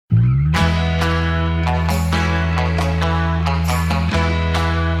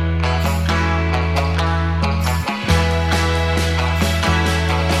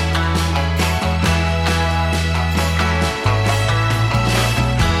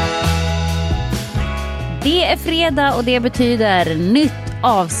Det är fredag och det betyder nytt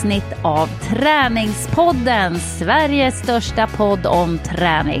avsnitt av Träningspodden, Sveriges största podd om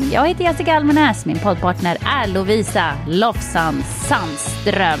träning. Jag heter Jessica Almenäs, min poddpartner är Lovisa Lofsan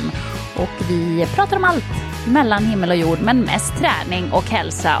Sandström och vi pratar om allt mellan himmel och jord, men mest träning och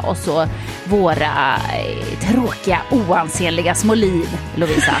hälsa och så våra tråkiga, oansenliga små liv,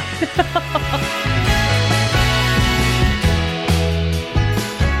 Lovisa.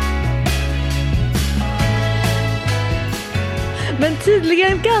 Men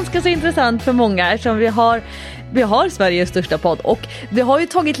tydligen ganska så intressant för många eftersom vi har Sveriges största podd och vi har ju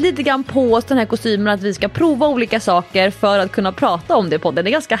tagit lite grann på oss den här kostymen att vi ska prova olika saker för att kunna prata om det i podden. Det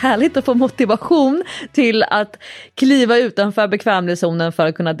är ganska härligt att få motivation till att kliva utanför bekvämlighetszonen för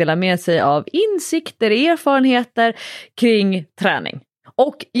att kunna dela med sig av insikter, erfarenheter kring träning.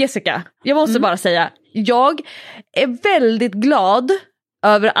 Och Jessica, jag måste bara säga, jag är väldigt glad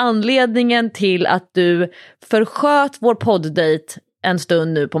över anledningen till att du försköt vår podddejt en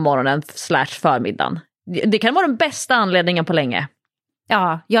stund nu på morgonen / förmiddagen. Det kan vara den bästa anledningen på länge.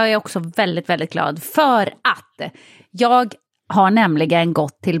 Ja, jag är också väldigt, väldigt glad för att jag har nämligen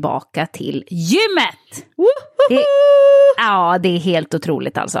gått tillbaka till gymmet. Det är helt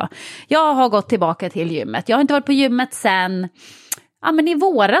otroligt alltså. Jag har gått tillbaka till gymmet. Jag har inte varit på gymmet sen i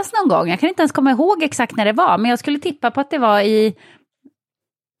våras någon gång. Jag kan inte ens komma ihåg exakt när det var, men jag skulle tippa på att det var i...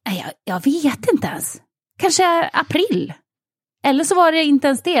 Jag vet inte ens. Kanske april. Eller så var det inte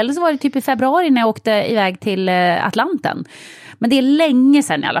ens det. Eller så var det typ i februari när jag åkte iväg till Atlanten. Men det är länge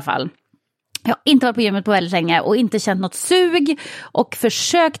sedan i alla fall. Jag har inte varit på gymmet på väldigt länge och inte känt något sug. Och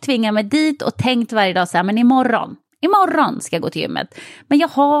försökt tvinga mig dit och tänkt varje dag så här, men imorgon ska jag gå till gymmet. Men jag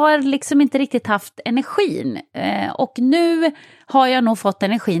har liksom inte riktigt haft energin. Och nu har jag nog fått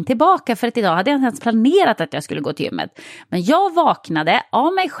energin tillbaka. För att idag hade jag inte ens planerat att jag skulle gå till gymmet. Men jag vaknade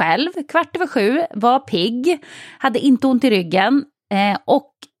av mig själv 6:15, var pigg, hade inte ont i ryggen.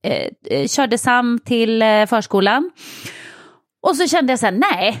 Och körde Sam till förskolan. Och så kände jag så här,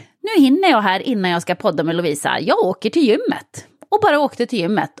 nej, nu hinner jag här innan jag ska podda med Lovisa. Jag åker till gymmet. Och bara åkte till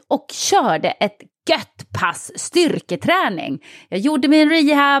gymmet och körde ett gött pass styrketräning. Jag gjorde min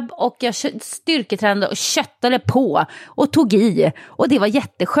rehab och jag styrketränade och köttade på och tog i. Och det var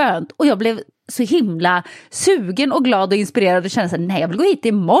jätteskönt. Och jag blev så himla sugen och glad och inspirerad och kände så här, nej, jag vill gå hit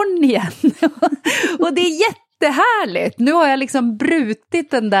imorgon igen. Och det är jättehärligt. Nu har jag liksom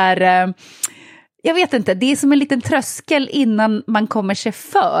brutit den där... Jag vet inte, det är som en liten tröskel innan man kommer sig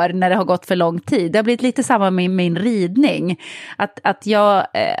för när det har gått för lång tid. Det har blivit lite samma med min ridning. Att jag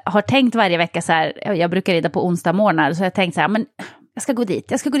har tänkt varje vecka så här, jag brukar rida på onsdag morgnar, så jag har tänkt så här, men jag ska gå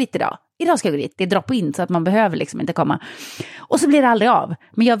dit idag. Idag ska jag gå dit, det är drop-in så att man behöver liksom inte komma. Och så blir det aldrig av.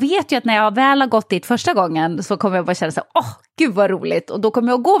 Men jag vet ju att när jag väl har gått dit första gången så kommer jag bara känna så här, gud vad roligt. Och då kommer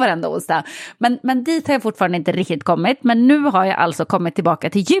jag att gå varenda onsdag. Men dit har jag fortfarande inte riktigt kommit. Men nu har jag alltså kommit tillbaka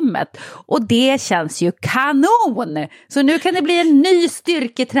till gymmet. Och det känns ju kanon! Så nu kan det bli en ny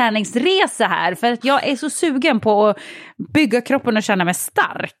styrketräningsresa här. För att jag är så sugen på att bygga kroppen och känna mig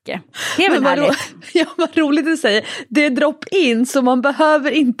stark. Det är väl härligt. Ja, vad roligt du säger. Det är drop-in så man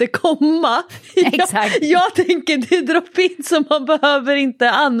behöver inte komma. Exakt. Jag tänker det är drop-in så man behöver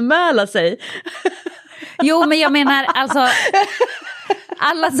inte anmäla sig. Jo, men jag menar alltså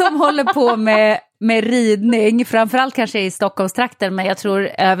alla som håller på med ridning, framförallt kanske i Stockholmstrakten, men jag tror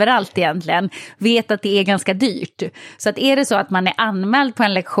överallt egentligen, vet att det är ganska dyrt. Så att är det så att man är anmäld på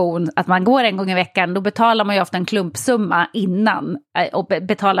en lektion, att man går en gång i veckan, då betalar man ju ofta en klumpsumma innan och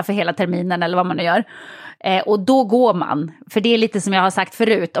betalar för hela terminen eller vad man nu gör. Och då går man, för det är lite som jag har sagt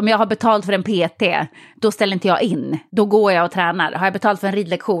förut, om jag har betalt för en PT, då ställer inte jag in, då går jag och tränar. Har jag betalt för en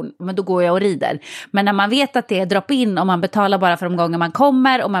ridlektion, men då går jag och rider. Men när man vet att det är drop-in och man betalar bara för de gånger man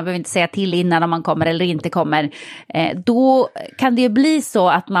kommer och man behöver inte säga till innan om man kommer eller inte kommer, då kan det ju bli så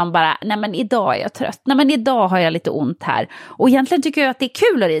att man bara, nej men idag är jag trött, nej men idag har jag lite ont här. Och egentligen tycker jag att det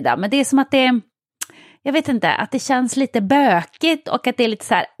är kul att rida, men det är som att det jag vet inte, att det känns lite bökigt och att det är lite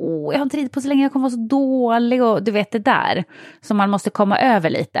så här, jag har inte ridit på så länge, jag kommer vara så dålig och du vet det där som man måste komma över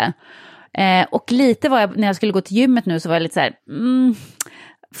lite. Och lite var jag, när jag skulle gå till gymmet nu så var jag lite så här,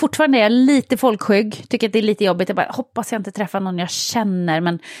 fortfarande är jag lite folkskygg, tycker att det är lite jobbigt, jag bara hoppas jag inte träffar någon jag känner,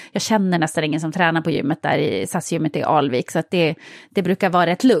 men jag känner nästan ingen som tränar på gymmet där i SAS-gymmet i Alvik, så att det brukar vara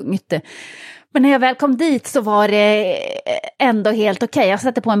rätt lugnt. Men när jag väl kom dit så var det ändå helt okej. Jag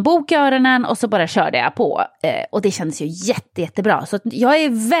satte på en bok i öronen och så bara körde jag på. Och det kändes ju jättebra. Så jag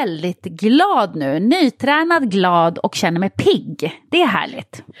är väldigt glad nu. Nytränad, glad och känner mig pigg. Det är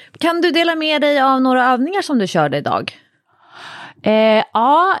härligt. Kan du dela med dig av några övningar som du körde idag?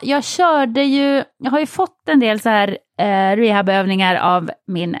 Ja, jag har ju fått en del så här rehabövningar av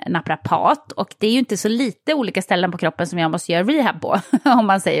min naprapat. Och det är ju inte så lite olika ställen på kroppen som jag måste göra rehab på, om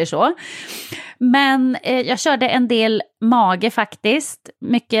man säger så. Men jag körde en del mage faktiskt.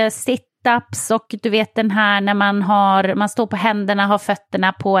 Mycket sit-ups och du vet den här när man står på händerna, har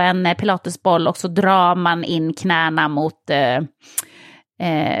fötterna på en pilatesboll och så drar man in knäna mot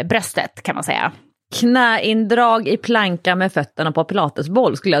bröstet kan man säga. Knäindrag i planka med fötterna på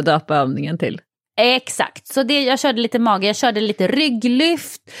pilatesboll skulle jag döpa övningen till. Exakt, så jag körde lite mage, jag körde lite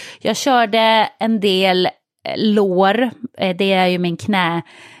rygglyft, jag körde en del lår, det är ju min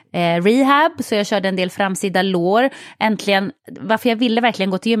rehab, så jag körde en del framsida lår. Äntligen, varför jag ville verkligen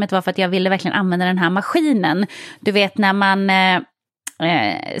gå till gymmet var för att jag ville verkligen använda den här maskinen. Du vet när man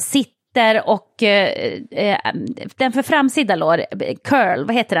sitter och den för framsida lår, curl,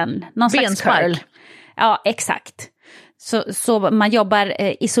 vad heter den? Någon slags curl. Ja, exakt. Så man jobbar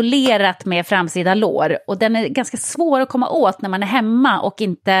isolerat med framsida lår och den är ganska svår att komma åt när man är hemma och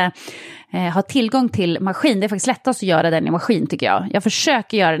inte har tillgång till maskin. Det är faktiskt lättast att göra den i maskin tycker jag. Jag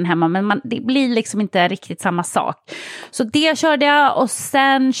försöker göra den hemma men det blir liksom inte riktigt samma sak. Så det körde jag och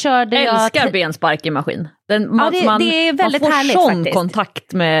sen körde jag... Älskar benspark i maskin. Det är väldigt härligt man får faktiskt.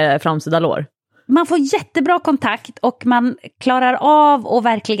 kontakt med framsida lår. Man får jättebra kontakt och man klarar av att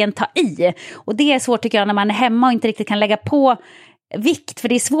verkligen ta i. Och det är svårt tycker jag när man är hemma och inte riktigt kan lägga på vikt. För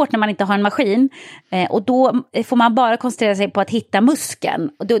det är svårt när man inte har en maskin. Och då får man bara koncentrera sig på att hitta muskeln.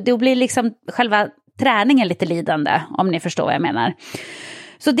 Och då blir liksom själva träningen lite lidande, om ni förstår vad jag menar.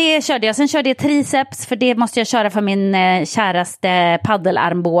 Så det körde jag. Sen körde jag triceps, för det måste jag köra för min käraste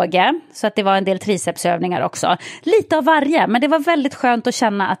paddelarmbåge. Så att det var en del tricepsövningar också. Lite av varje, men det var väldigt skönt att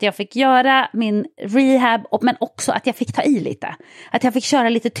känna att jag fick göra min rehab, men också att jag fick ta i lite. Att jag fick köra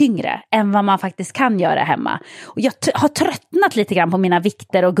lite tyngre än vad man faktiskt kan göra hemma. Och jag har tröttnat lite grann på mina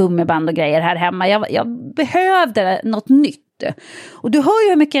vikter och gummiband och grejer här hemma. Jag behövde något nytt. Och du hör ju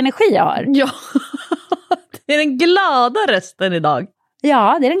hur mycket energi jag har. Ja, det är den glada rösten idag.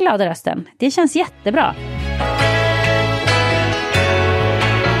 Ja, det är den glada rösten. Det känns jättebra.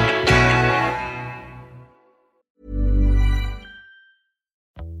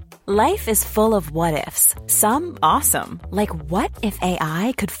 Life is full of what-ifs. Some awesome, like what if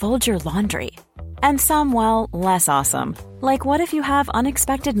AI could fold your laundry? And some, well, less awesome, like what if you have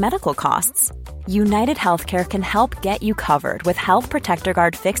unexpected medical costs? United Healthcare can help get you covered with Health Protector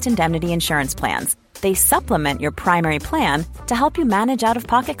Guard fixed indemnity insurance plans. They supplement your primary plan to help you manage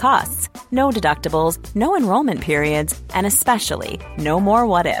out-of-pocket costs. No deductibles, no enrollment periods, and especially no more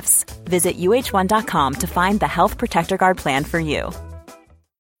what-ifs. Visit uh1.com to find the Health Protector Guard plan for you.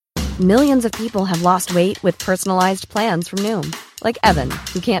 Millions of people have lost weight with personalized plans from Noom. Like Evan,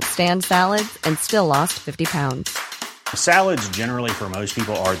 who can't stand salads and still lost 50 pounds. Salads generally for most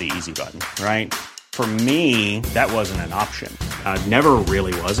people are the easy button, right? For me, that wasn't an option. I never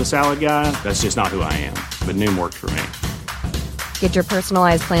really was a salad guy. That's just not who I am. But Noom worked for me. Get your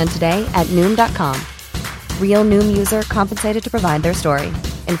personalized plan today at Noom.com. Real Noom user compensated to provide their story.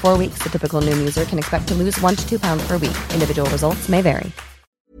 In 4 weeks, the typical Noom user can expect to lose 1 to 2 pounds per week. Individual results may vary.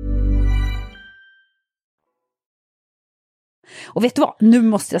 Och vet du vad? Nu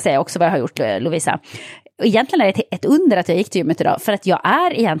måste jag säga också vad jag har gjort, Lovisa. Egentligen är det ett under att jag gick till gymmet idag. För att jag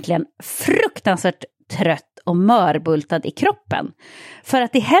är egentligen fruktansvärt trött och mörbultad i kroppen. För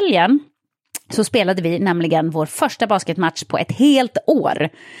att i helgen så spelade vi nämligen vår första basketmatch på ett helt år.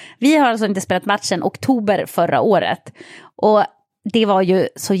 Vi har alltså inte spelat matchen oktober förra året. Och det var ju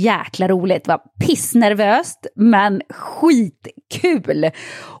så jäkla roligt. Det var pissnervöst men skitkul.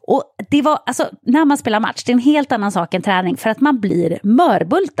 Och det var, alltså, när man spelar match, det är en helt annan sak än träning för att man blir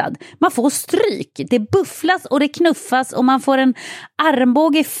mörbultad. Man får stryk, det bufflas och det knuffas och man får en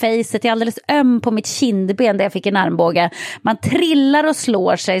armbåge i facet. Jag är alldeles öm på mitt kindben där jag fick en armbåge. Man trillar och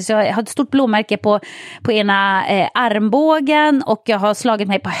slår sig, så jag har ett stort blåmärke på ena armbågen och jag har slagit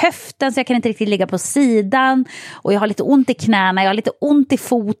mig på höften så jag kan inte riktigt ligga på sidan. Och jag har lite ont i knäna, jag har lite ont i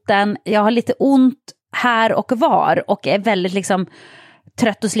foten, jag har lite ont här och var och är väldigt liksom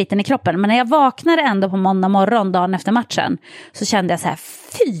trött och sliten i kroppen. Men när jag vaknade ändå på måndag morgon dagen efter matchen så kände jag så här,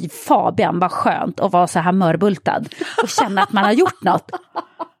 fy Fabian vad skönt att vara så här mörbultad och känna att man har gjort något.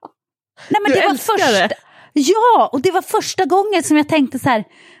 Nej, men du det var älskar det. Ja, och det var första gången som jag tänkte så här,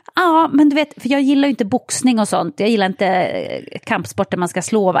 ja, men du vet, för jag gillar ju inte boxning och sånt. Jag gillar inte kampsport där man ska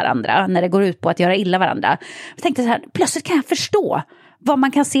slå varandra när det går ut på att göra illa varandra. Jag tänkte så här, plötsligt kan jag förstå vad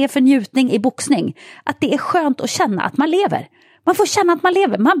man kan se för njutning i boxning. Att det är skönt att känna att man lever. Man får känna att man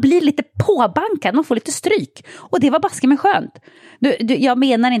lever. Man blir lite påbankad. Man får lite stryk. Och det var baske med skönt. Jag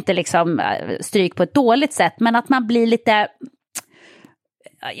menar inte liksom stryk på ett dåligt sätt. Men att man blir lite...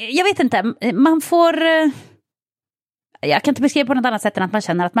 Jag vet inte. Man får... jag kan inte beskriva på något annat sätt än att man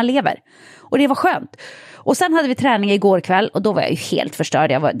känner att man lever. Och det var skönt. Och sen hade vi träning igår kväll och då var jag ju helt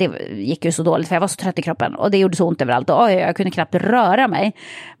förstörd. Det gick ju så dåligt för jag var så trött i kroppen och det gjorde så ont överallt. Och jag kunde knappt röra mig.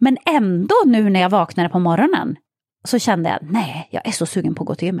 Men ändå nu när jag vaknade på morgonen så kände jag, nej, jag är så sugen på att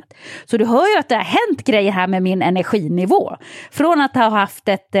gå till gymmet. Så du hör ju att det har hänt grejer här med min energinivå. Från att ha haft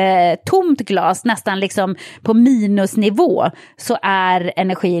ett tomt glas nästan liksom på minusnivå så är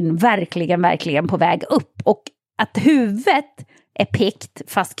energin verkligen på väg upp. Och att huvudet är pikt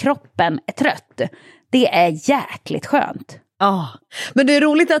fast kroppen är trött, det är jäkligt skönt. Ja, men det är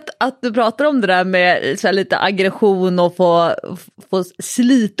roligt att du pratar om det där med så här lite aggression och få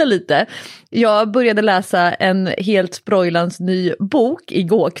slita lite. Jag började läsa en helt sprojlans ny bok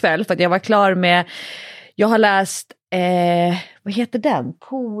igår kväll för att jag var klar med, jag har läst, vad heter den?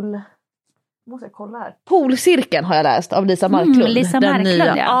 Måste jag kolla här. Polcirkeln har jag läst av Lisa Marklund. Lisa Marklund,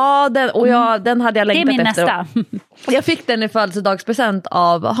 nya. Ja, den hade jag längtat efter. Det är min nästa. Jag fick den i födelsedagspresent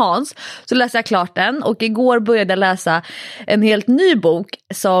av Hans. Så läste jag klart den. Och igår började jag läsa en helt ny bok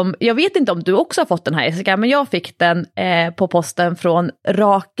som, jag vet inte om du också har fått den här, Jessica, men jag fick den på posten från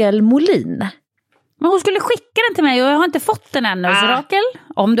Rakel Molin. Men hon skulle skicka den till mig och jag har inte fått den ännu. Så Rakel,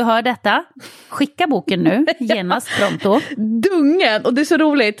 om du hör detta, skicka boken nu, genast pronto. Dungen, och det är så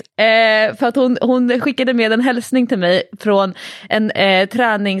roligt för att hon skickade med en hälsning till mig från en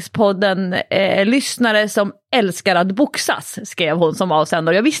träningspodden-lyssnare som älskar att boxas, skrev hon som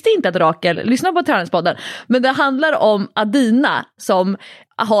avsändare. Jag visste inte att Rakel lyssnar på träningspodden, men det handlar om Adina som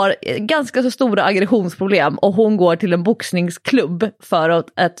har ganska så stora aggressionsproblem och hon går till en boxningsklubb för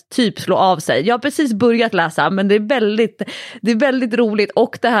att typ slå av sig. Jag har precis börjat läsa, men det är väldigt roligt,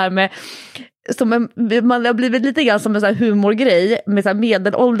 och det här med man har blivit lite grann som en sån här humorgrej med så här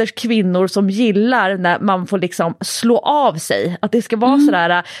medelålders kvinnor som gillar när man får liksom slå av sig, att det ska vara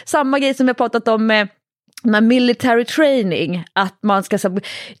sådär, samma grej som jag pratat om med military training, att man ska så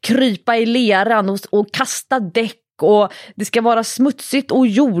krypa i leran och kasta däck, och det ska vara smutsigt och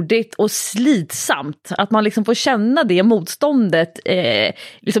jordigt och slitsamt, att man liksom får känna det motståndet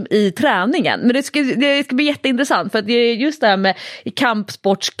liksom i träningen. Men det ska bli jätteintressant, för att det är just det här med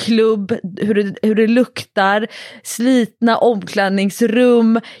kampsportsklubb, hur det luktar, slitna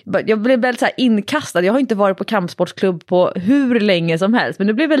omklädningsrum. Jag blev väldigt så här inkastad. Jag har inte varit på kampsportsklubb på hur länge som helst, men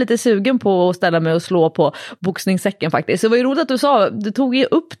nu blev jag lite sugen på att ställa mig och slå på boxningssäcken faktiskt. Så det var ju roligt att du tog ju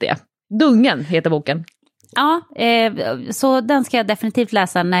upp det. Dungen heter boken. Ja, så den ska jag definitivt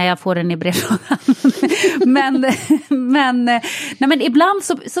läsa när jag får den i brevlådan. men ibland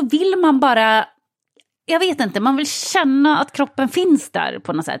så vill man bara, jag vet inte, man vill känna att kroppen finns där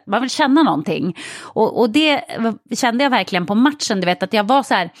på något sätt. Man vill känna någonting. Och det kände jag verkligen på matchen, du vet, att jag var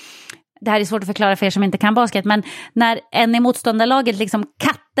så här. Det här är svårt att förklara för er som inte kan basket, men när en i motståndarlaget liksom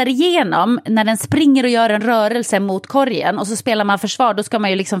kattar igenom, när den springer och gör en rörelse mot korgen och så spelar man försvar, då ska man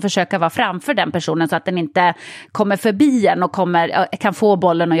ju liksom försöka vara framför den personen så att den inte kommer förbi en och kan få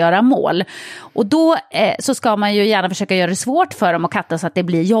bollen och göra mål. Och då så ska man ju gärna försöka göra det svårt för dem att katta så att det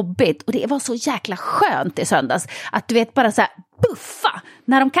blir jobbigt. Och det var så jäkla skönt i söndags att du vet bara så här buffa.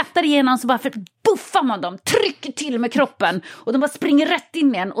 När de kattar igenom så bara buffar man dem, trycker till med kroppen och de bara springer rätt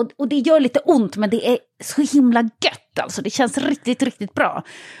in igen och det gör lite ont, men det är så himla gött alltså. Det känns riktigt bra.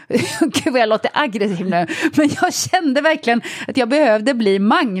 Gud vad jag låter aggressiv nu, men jag kände verkligen att jag behövde bli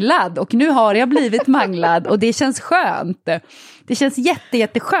manglad och nu har jag blivit manglad och det känns skönt. Det känns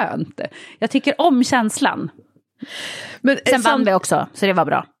jätteskönt. Jag tycker om känslan. Men sen vann vi också, så det var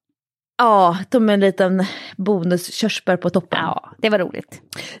bra. Ja, de är en liten bonuskörsbär på toppen. Ja, det var roligt.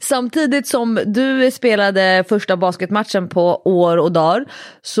 Samtidigt som du spelade första basketmatchen på år och dagar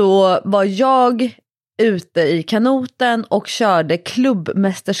så var jag ute i kanoten och körde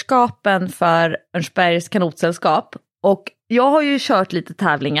klubbmästerskapen för Örnsbergs kanotsällskap. Och jag har ju kört lite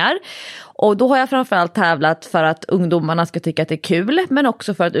tävlingar och då har jag framförallt tävlat för att ungdomarna ska tycka att det är kul, men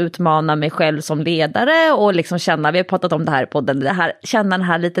också för att utmana mig själv som ledare och liksom känna, vi har pratat om det här på den här, känna den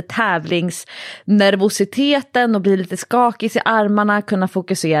här lite tävlingsnervositeten och bli lite skakig i armarna, kunna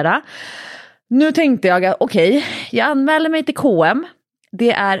fokusera. Nu tänkte jag, okej, jag anmäler mig till KM.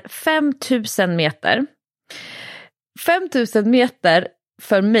 Det är 5000 meter. 5000 meter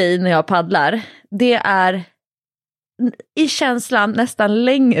för mig när jag paddlar, det är i känslan nästan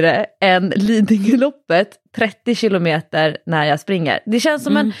längre än Lidingöloppet 30 kilometer när jag springer. Det känns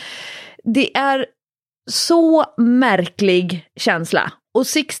som det är så märklig känsla. Och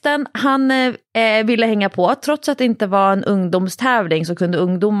Sixten, han ville hänga på, trots att det inte var en ungdomstävling så kunde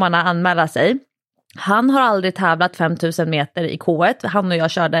ungdomarna anmäla sig. Han har aldrig tävlat 5000 meter i K1. Han och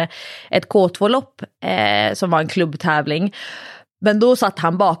jag körde ett K2-lopp som var en klubbtävling. Men då satt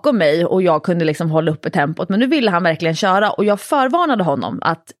han bakom mig och jag kunde liksom hålla uppe tempot. Men nu ville han verkligen köra och jag förvarnade honom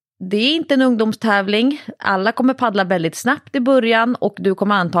att det är inte en ungdomstävling. Alla kommer paddla väldigt snabbt i början och du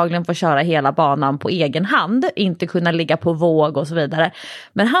kommer antagligen få köra hela banan på egen hand. Inte kunna ligga på våg och så vidare.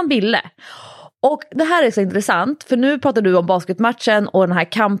 Men han ville. Och det här är så intressant för nu pratar du om basketmatchen och den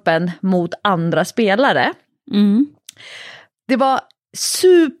här kampen mot andra spelare. Det var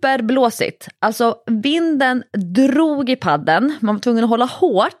superblåsigt. Alltså vinden drog i padden. Man var tvungen att hålla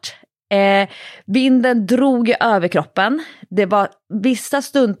hårt. Vinden drog i överkroppen. Det var vissa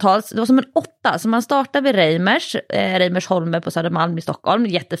stundtals, det var som en 8. Så man startade vid Reimersholme på Södermalm i Stockholm.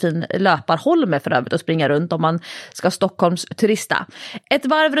 Jättefin löparholme för övrigt att springa runt om man ska Stockholms turista. Ett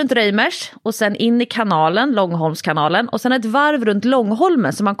varv runt Reimers och sen in i kanalen, Långholmskanalen. Och sen ett varv runt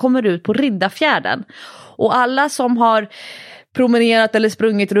Långholmen så man kommer ut på Riddarfjärden. Och alla som har promenerat eller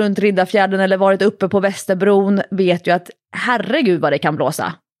sprungit runt Riddarfjärden eller varit uppe på Västerbron vet ju att herregud vad det kan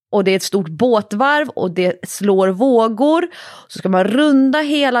blåsa. Och det är ett stort båtvarv och det slår vågor. Så ska man runda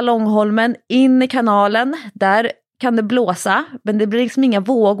hela Långholmen in i kanalen. Där kan det blåsa men det blir liksom inga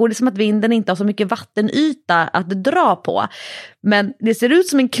vågor. Det är som att vinden inte har så mycket vattenyta att dra på. Men det ser ut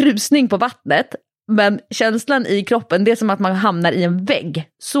som en krusning på vattnet. Men känslan i kroppen det är som att man hamnar i en vägg.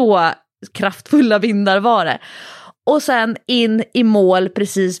 Så kraftfulla vindar var det. Och sen in i mål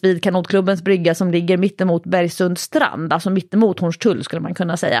precis vid Kanotklubbens brygga som ligger mittemot Bergsunds strand. Alltså mittemot Hornstull skulle man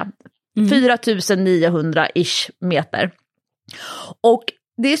kunna säga. 4900-ish meter. Och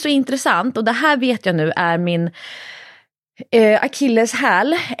det är så intressant och det här vet jag nu är min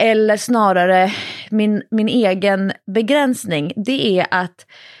akilleshäl eller snarare min egen begränsning. Det är att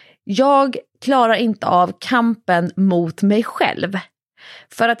jag klarar inte av kampen mot mig själv.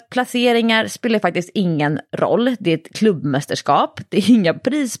 För att placeringar spelar faktiskt ingen roll. Det är ett klubbmästerskap. Det är inga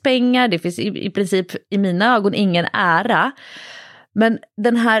prispengar. Det finns i princip i mina ögon ingen ära. Men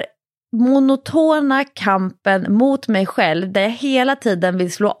den här monotona kampen mot mig själv där jag hela tiden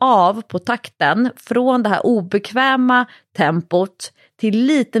vill slå av på takten från det här obekväma tempot till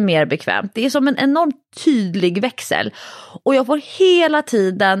lite mer bekvämt. Det är som en enormt tydlig växel. Och jag får hela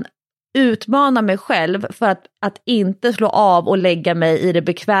tiden utmana mig själv för att inte slå av och lägga mig i det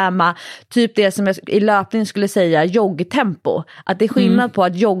bekväma, typ det som jag i löpning skulle säga joggtempo. Att det är skillnad på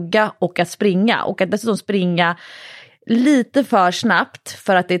att jogga och att springa och att dessutom springa lite för snabbt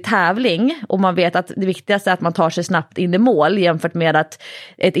för att det är tävling och man vet att det viktigaste är att man tar sig snabbt in i mål jämfört med att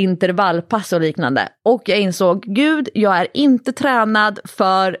ett intervallpass och liknande. Och jag insåg, gud, jag är inte tränad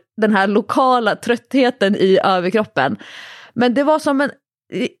för den här lokala tröttheten i överkroppen. Men det var som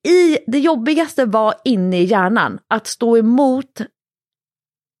det jobbigaste var inne i hjärnan. Att stå emot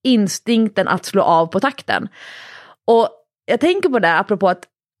instinkten att slå av på takten. Och jag tänker på det apropå att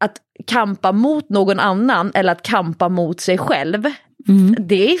kampa mot någon annan eller att kampa mot sig själv.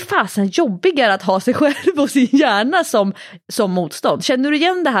 Det är fasen jobbigare att ha sig själv och sin hjärna som motstånd. Känner du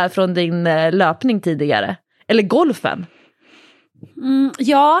igen det här från din löpning tidigare? Eller golfen?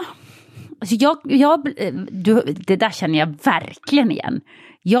 Ja. Alltså det där känner jag verkligen igen.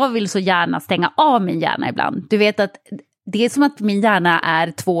 Jag vill så gärna stänga av min hjärna ibland. Du vet att det är som att min hjärna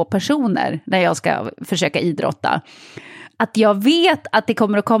är 2 personer när jag ska försöka idrotta. Att jag vet att det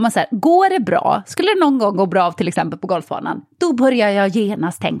kommer att komma så här, går det bra? Skulle det någon gång gå bra till exempel på golfbanan? Då börjar jag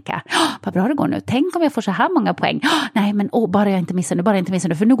genast tänka, vad bra det går nu. Tänk om jag får så här många poäng. Nej men bara jag inte missar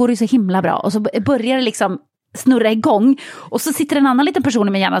nu, för nu går det så himla bra. Och så börjar det liksom snurra igång och så sitter en annan liten person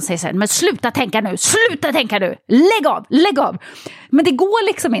i min hjärna och säger så här, men sluta tänka nu, lägg av. Men det går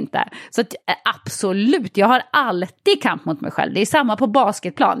liksom inte. Så att, absolut, jag har alltid kamp mot mig själv. Det är samma på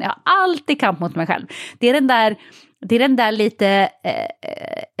basketplan, jag har alltid kamp mot mig själv. Det är den där lite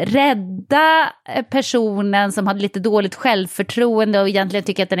rädda personen som har lite dåligt självförtroende och egentligen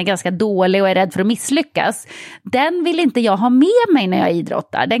tycker att den är ganska dålig och är rädd för att misslyckas. Den vill inte jag ha med mig när jag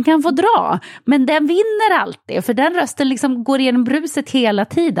idrottar. Den kan få dra, men den vinner alltid. För den rösten liksom går igenom bruset hela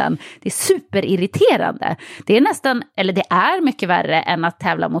tiden. Det är superirriterande. Det är mycket värre än att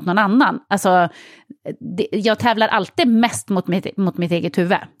tävla mot någon annan. Alltså, jag tävlar alltid mest mot mitt eget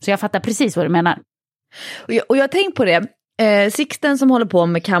huvud. Så jag fattar precis vad du menar. Och jag tänker på det, Sixten som håller på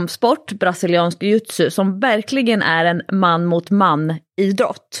med kampsport, brasiliansk jiu-jitsu, som verkligen är en man mot man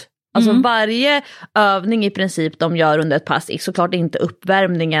idrott. Alltså varje övning i princip de gör under ett pass är såklart inte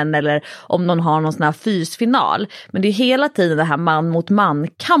uppvärmningen eller om någon har någon sån här fysfinal. Men det är hela tiden det här man mot man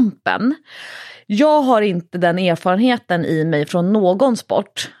kampen. Jag har inte den erfarenheten i mig från någon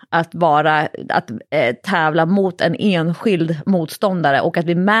sport att tävla mot en enskild motståndare och att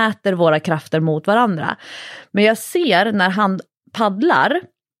vi mäter våra krafter mot varandra. Men jag ser när han paddlar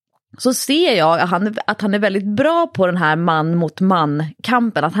så ser jag att han är väldigt bra på den här man mot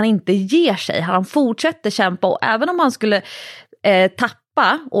man-kampen. Att han inte ger sig, han fortsätter kämpa, och även om han skulle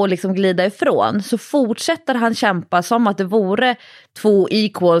tappa och liksom glida ifrån, så fortsätter han kämpa som att det vore två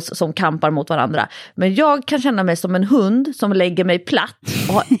equals som kampar mot varandra. Men jag kan känna mig som en hund som lägger mig platt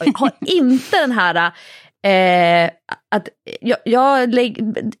och har inte den här att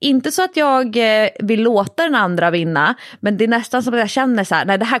inte så att jag vill låta den andra vinna, men det är nästan som att jag känner så här: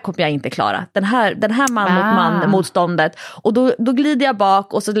 nej, det här kommer jag inte klara, den här man mot man motståndet, och då glider jag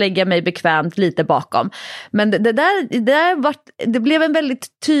bak och så lägger jag mig bekvämt lite bakom. Men det blev en väldigt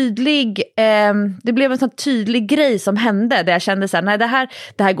tydlig det blev en sån tydlig grej som hände, där jag kände så här: nej,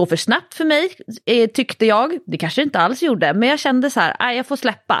 det här går för snabbt för mig, tyckte jag. Det kanske inte alls gjorde, men jag kände så här: nej, jag får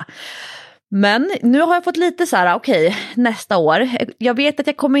släppa. Men nu har jag fått lite så här: okej, nästa år. Jag vet att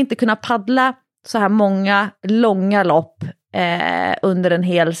jag kommer inte kunna paddla så här många långa lopp under en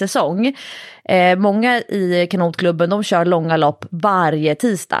hel säsong. Många i kanotklubben, de kör långa lopp varje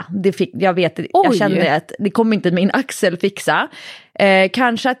tisdag. Jag kände att det kommer inte min axel fixa.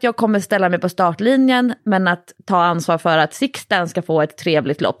 Kanske att jag kommer ställa mig på startlinjen, men att ta ansvar för att Sixten ska få ett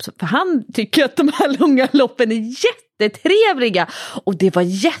trevligt lopp. För han tycker att de här långa loppen är jättetrevliga. Och det var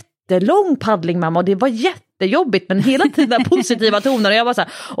jättelång paddling, mamma, och det var jättejobbigt, men hela tiden positiva toner, och jag var så här: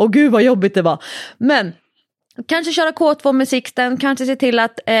 åh gud vad jobbigt det var. Men kanske köra K2 med Sixten, kanske se till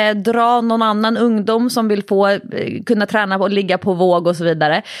att dra någon annan ungdom som vill kunna träna och ligga på våg och så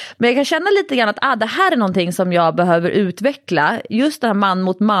vidare. Men jag kan känna lite grann att det här är någonting som jag behöver utveckla, just det här man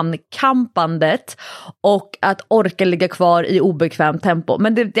mot man kampandet, och att orka ligga kvar i obekvämt tempo.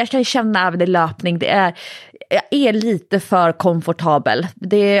 Men jag kan känna även i löpning, jag är lite för komfortabel.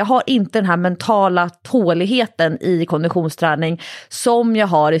 Det har inte den här mentala tåligheten i konditionsträning som jag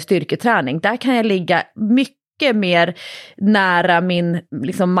har i styrketräning. Där kan jag ligga mycket mer nära min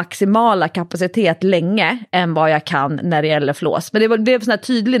liksom maximala kapacitet länge än vad jag kan när det gäller flås. Men det blev sån här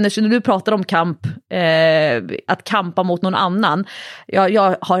tydligt när du pratar om kamp, att kampa mot någon annan.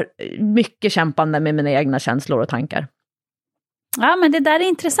 Jag har mycket kämpande med mina egna känslor och tankar. Ja, men det där är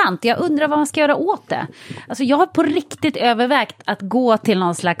intressant. Jag undrar vad man ska göra åt det. Alltså, jag har på riktigt övervägt att gå till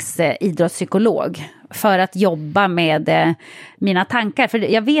någon slags idrottspsykolog för att jobba med mina tankar. För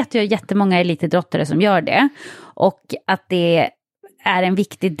jag vet ju jättemånga elitidrottare som gör det. Och att det är en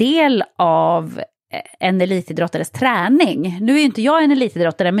viktig del av en elitidrottares träning. Nu är ju inte jag en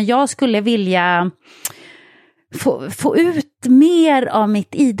elitidrottare, men jag skulle vilja få ut mer av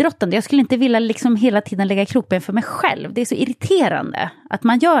mitt idrottande. Jag skulle inte vilja liksom hela tiden lägga kroppen för mig själv. Det är så irriterande att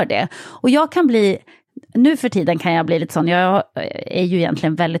man gör det. Och jag kan bli, nu för tiden kan jag bli lite sån, jag är ju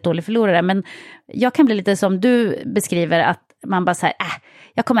egentligen väldigt dålig förlorare, men jag kan bli lite som du beskriver, att man bara säger,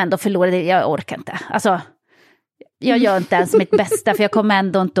 jag kommer ändå förlora det, jag orkar inte. Alltså, jag gör inte ens mitt bästa, för jag kommer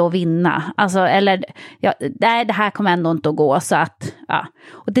ändå inte att vinna. Alltså, eller, nej, det här kommer ändå inte att gå. Så att, ja.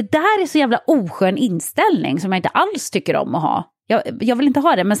 Och det där är så jävla oskön inställning som jag inte alls tycker om att ha. Jag vill inte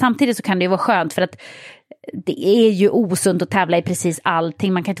ha det, men samtidigt så kan det ju vara skönt, för att det är ju osunt att tävla i precis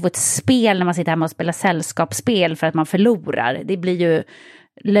allting. Man kan inte få ett spel när man sitter hemma och spelar sällskapsspel för att man förlorar. Det blir ju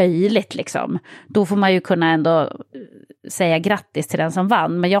löjligt liksom. Då får man ju kunna ändå säga grattis till den som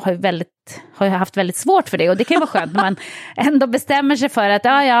vann, men jag har ju haft väldigt svårt för det, och det kan ju vara skönt när man ändå bestämmer sig för att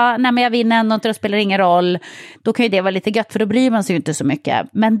nej, men jag vinner ändå inte, det spelar ingen roll. Då kan ju det vara lite gött, för då bryr man sig ju inte så mycket.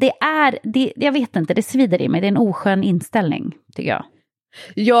 Men jag vet inte, det svider i mig, det är en oskön inställning, tycker jag.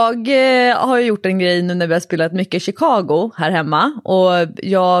 Jag har gjort en grej nu när vi har spelat mycket Chicago här hemma, och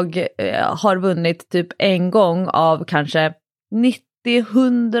jag har vunnit typ en gång av kanske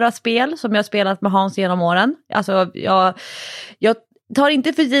 90-100 spel som jag har spelat med Hans genom åren. Alltså jag tar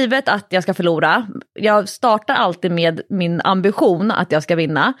inte för givet att jag ska förlora. Jag startar alltid med min ambition att jag ska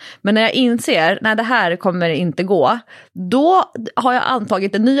vinna. Men när jag inser, nej, det här kommer inte gå, då har jag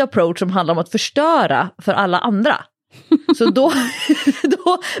antagit en ny approach som handlar om att förstöra för alla andra. Så då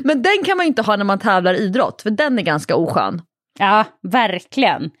men den kan man ju inte ha när man tävlar idrott, för den är ganska oskön. Ja,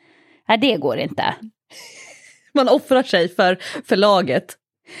 verkligen. Ja, det går inte. Man offrar sig för laget.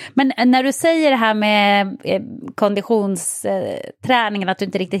 Men när du säger det här med konditionsträningen, att du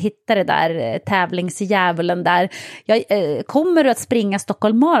inte riktigt hittar det där tävlingsdjävulen där. Kommer du att springa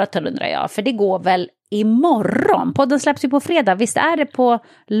Stockholm Marathon, undrar jag? För det går väl imorgon? Podden släpps ju på fredag. Visst är det på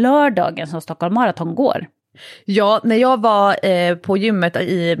lördagen som Stockholm Marathon går? Ja, när jag var på gymmet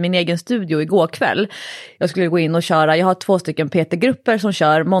i min egen studio igår kväll, jag skulle gå in och köra, jag har 2 stycken PT-grupper som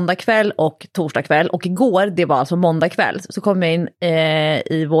kör måndag kväll och torsdag kväll, och igår, det var alltså måndag kväll, så kom jag in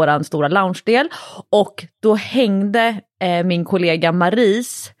i våran stora lounge-del, och då hängde min kollega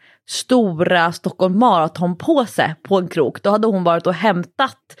Maries stora Stockholm Marathon-påse på en krok. Då hade hon varit och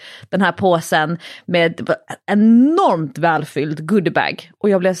hämtat den här påsen med enormt välfylld goodiebag. Och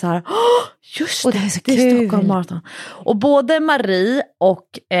jag blev så här, just det, det är Stockholm Marathon. Och både Marie och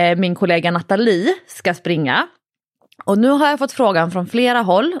min kollega Nathalie ska springa. Och nu har jag fått frågan från flera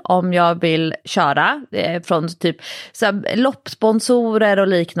håll om jag vill köra, från typ så här, loppsponsorer och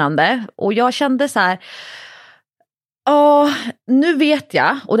liknande. Och jag kände så här, nu vet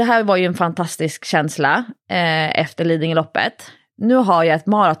jag, och det här var ju en fantastisk känsla efter Lidingöloppet. Nu har jag ett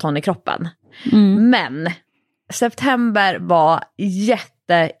maraton i kroppen. Men september var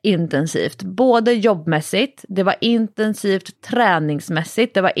jätteintensivt, både jobbmässigt, det var intensivt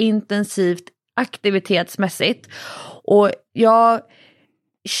träningsmässigt, det var intensivt aktivitetsmässigt. Och jag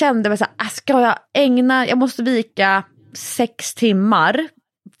kände mig så här, jag måste vika 6 timmar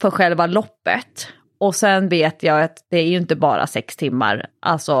för själva loppet. Och sen vet jag att det är ju inte bara 6 timmar,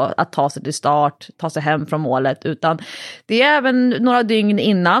 alltså att ta sig till start, ta sig hem från målet, utan det är även några dygn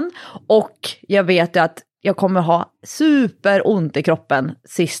innan. Och jag vet att jag kommer ha superont i kroppen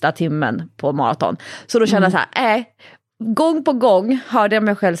sista timmen på maraton. Så då kände jag så här, gång på gång hörde jag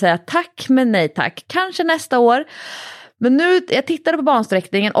mig själv säga tack men nej tack, kanske nästa år. Men nu, jag tittade på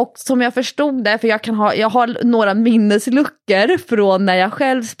bansträckningen och som jag förstod det, för jag har några minnesluckor från när jag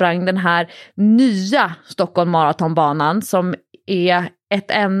själv sprang den här nya Stockholm Marathonbanan som är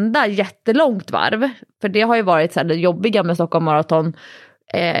ett enda jättelångt varv. För det har ju varit så här det jobbiga med Stockholm Marathon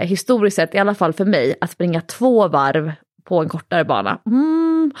historiskt sett, i alla fall för mig, att springa 2 varv på en kortare bana.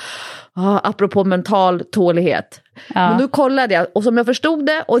 Apropå mental tålighet. Ja. Men nu kollade jag, och som jag förstod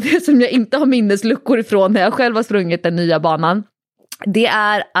det, och det som jag inte har minnesluckor ifrån när jag själv har sprungit den nya banan, det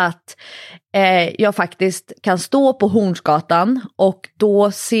är att jag faktiskt kan stå på Hornsgatan och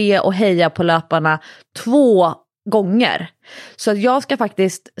då se och heja på löparna 2 gånger. Så att jag ska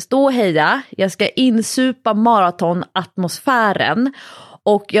faktiskt stå och heja, jag ska insupa maratonatmosfären.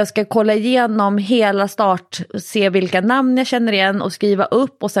 Och jag ska kolla igenom hela start, se vilka namn jag känner igen och skriva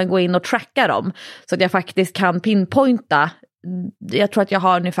upp och sen gå in och tracka dem. Så att jag faktiskt kan pinpointa. Jag tror att jag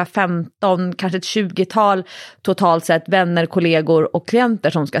har ungefär 15, kanske ett 20-tal totalt sett vänner, kollegor och klienter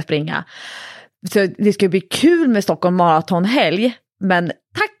som ska springa. Så det ska bli kul med Stockholm Marathonhelg. Men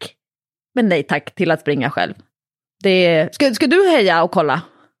tack, men nej tack till att springa själv. Ska du heja och kolla?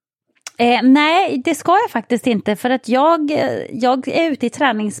 Nej, det ska jag faktiskt inte, för att jag är ute i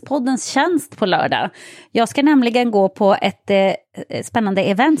träningspoddens tjänst på lördag. Jag ska nämligen gå på ett spännande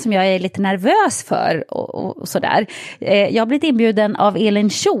event som jag är lite nervös för och sådär. Jag har blivit inbjuden av Elin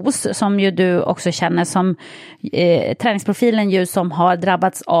Kjos, som ju du också känner som träningsprofilen ju, som har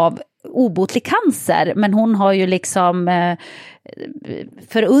drabbats av obotlig cancer. Men hon har ju liksom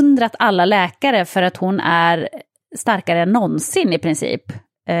förundrat alla läkare för att hon är starkare än någonsin i princip.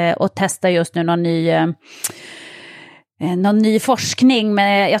 Och testar just nu någon ny forskning,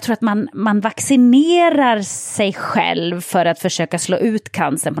 men jag tror att man vaccinerar sig själv för att försöka slå ut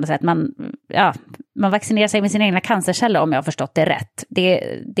cancern på något sätt. Man vaccinerar sig med sina egna cancerceller, om jag har förstått det rätt.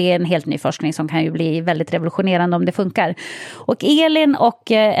 Det är en helt ny forskning som kan ju bli väldigt revolutionerande om det funkar. Och Elin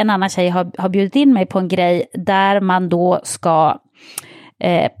och en annan tjej har bjudit in mig på en grej där man då ska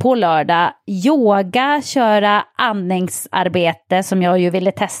på lördag yoga, köra andningsarbete som jag ju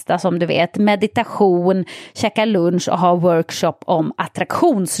ville testa, som du vet, meditation, käka lunch och ha workshop om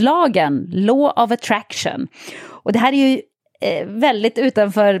attraktionslagen, law of attraction. Och det här är ju väldigt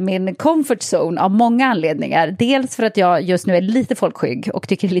utanför min comfort zone av många anledningar. Dels för att jag just nu är lite folkskygg och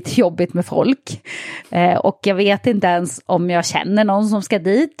tycker det är lite jobbigt med folk. Och jag vet inte ens om jag känner någon som ska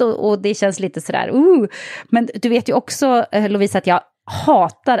dit, och det känns lite sådär. Men du vet ju också, Lovisa, att jag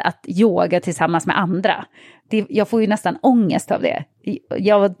hatar att yoga tillsammans med andra. Jag får ju nästan ångest av det.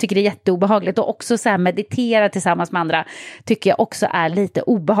 Jag tycker det är jätteobehagligt. Och också så här meditera tillsammans med andra tycker jag också är lite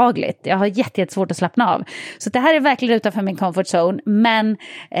obehagligt. Jag har jättesvårt att slappna av. Så det här är verkligen utanför min comfort zone. Men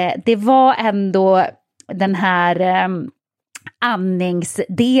det var ändå den här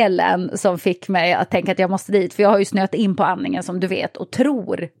andningsdelen som fick mig att tänka att jag måste dit. För jag har ju snöat in på andningen, som du vet, och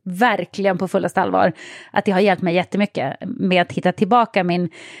tror verkligen på fullaste allvar att det har hjälpt mig jättemycket med att hitta tillbaka min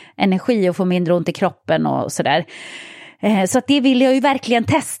energi och få mindre ont i kroppen och sådär. Så att det vill jag ju verkligen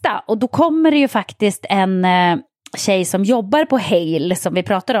testa. Och då kommer det ju faktiskt en tjej som jobbar på Hale, som vi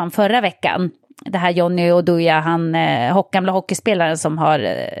pratade om förra veckan, det här Johnny Oduya, han gamla hockeyspelaren som har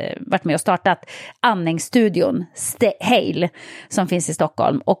varit med och startat andningsstudion Hale som finns i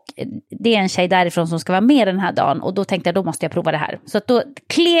Stockholm. Och det är en tjej därifrån som ska vara med den här dagen. Och då tänkte jag, då måste jag prova det här. Så att då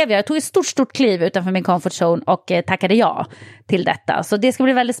jag tog ett stort kliv utanför min comfort zone och tackade ja till detta. Så det ska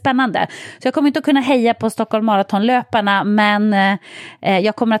bli väldigt spännande. Så jag kommer inte att kunna heja på Stockholm Marathonlöparna, men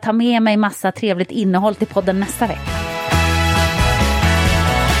jag kommer att ha med mig massa trevligt innehåll till podden nästa vecka.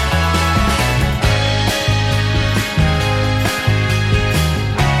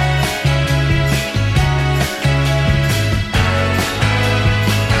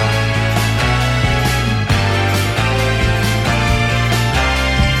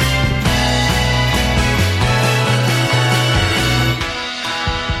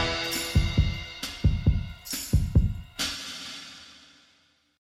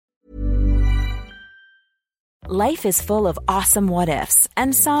 Life is full of awesome what-ifs,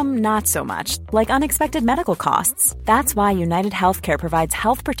 and some not so much, like unexpected medical costs. That's why United Healthcare provides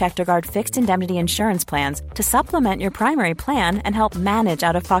Health Protector Guard fixed indemnity insurance plans to supplement your primary plan and help manage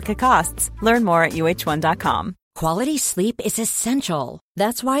out-of-pocket costs. Learn more at uh1.com. Quality sleep is essential.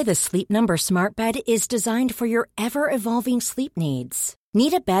 That's why the Sleep Number Smart Bed is designed for your ever-evolving sleep needs.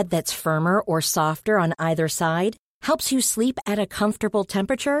 Need a bed that's firmer or softer on either side? Helps you sleep at a comfortable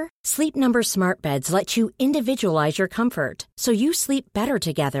temperature? Sleep Number Smart Beds let you individualize your comfort, so you sleep better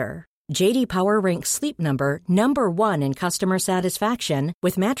together. JD Power ranks Sleep Number #1 in customer satisfaction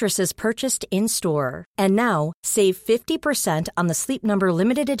with mattresses purchased in-store. And now, save 50% on the Sleep Number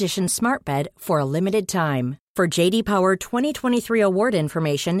Limited Edition Smart Bed for a limited time. For JD Power 2023 award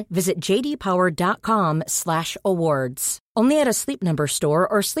information, visit jdpower.com/awards. Only at a Sleep Number store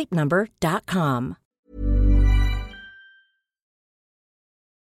or sleepnumber.com.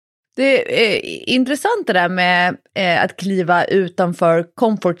 Det är intressant det där med att kliva utanför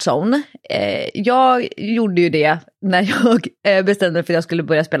comfort zone. Jag gjorde ju det när jag bestämde mig för att jag skulle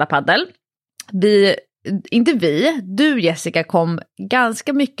börja spela paddel. Du Jessica kom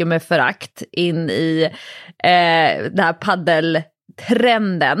ganska mycket med förakt in i den här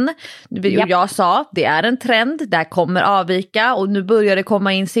paddeltrenden. Yep. Jag sa, det är en trend, det här kommer avvika och nu börjar det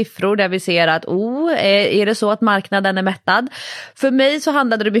komma in siffror där vi ser att är det så att marknaden är mättad? För mig så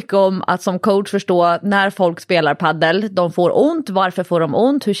handlade det mycket om att som coach förstå när folk spelar paddel, de får ont, varför får de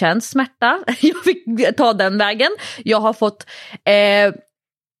ont, hur känns smärta? Jag fick ta den vägen. Jag har fått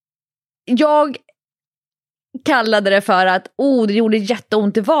jag kallade det för att det gjorde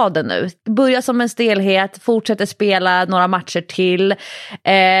jätteont i vaden nu. Börjar som en stelhet, fortsätter spela några matcher till,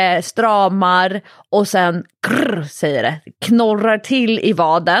 stramar och sen säger det, knorrar till i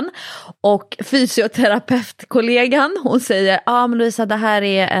vaden. Och fysioterapeutkollegan, hon säger, men Louisa, det här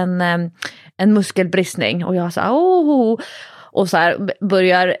är en muskelbristning. Och jag sa, och så här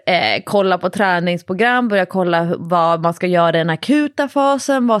börjar kolla på träningsprogram, börjar kolla vad man ska göra i den akuta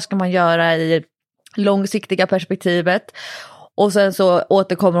fasen, vad ska man göra i långsiktiga perspektivet. Och sen så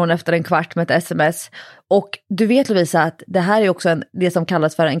återkommer hon efter en kvart med ett sms. Och du vet Lovisa att det här är också det som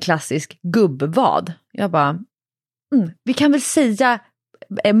kallas för en klassisk gubbvad. Jag bara, vi kan väl säga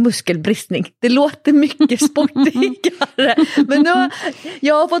muskelbristning. Det låter mycket sportigare. Men nu,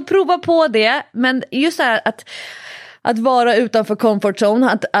 jag har fått prova på det. Men just så här att vara utanför comfort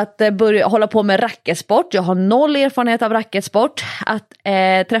zone, att börja hålla på med racketsport. Jag har 0 erfarenhet av racketsport. Att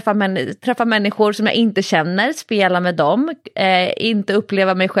träffa människor som jag inte känner, spela med dem. Inte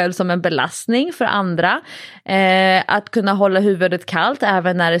uppleva mig själv som en belastning för andra. Att kunna hålla huvudet kallt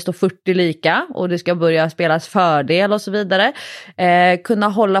även när det står 40 lika och det ska börja spelas fördel och så vidare. Kunna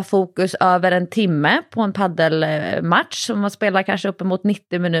hålla fokus över en timme på en paddelmatch som man spelar kanske uppemot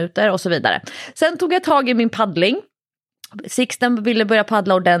 90 minuter och så vidare. Sen tog jag tag i min paddling. Sixten ville börja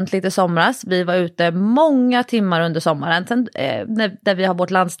paddla ordentligt i somras. Vi var ute många timmar under sommaren. Sen, där vi har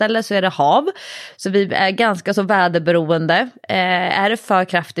vårt landställe så är det hav. Så vi är ganska så väderberoende. Är det för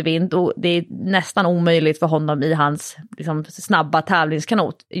kraftig vind och det är nästan omöjligt för honom i hans liksom, snabba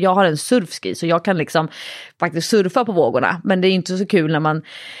tävlingskanot. Jag har en surfski så jag kan liksom faktiskt surfa på vågorna. Men det är inte så kul när man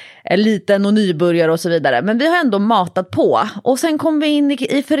är liten och nybörjare och så vidare. Men vi har ändå matat på. Och sen kom vi in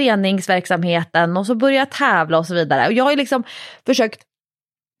i föreningsverksamheten och så började jag tävla och så vidare. Och jag har liksom försökt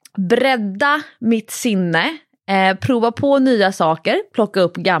bredda mitt sinne. Prova på nya saker, plocka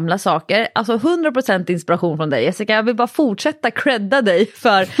upp gamla saker. Alltså 100% inspiration från dig Jessica. Jag vill bara fortsätta credda dig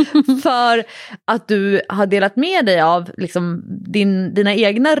för att du har delat med dig av liksom, dina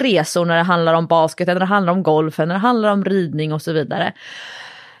egna resor när det handlar om basket, när det handlar om golf, när det handlar om ridning och så vidare.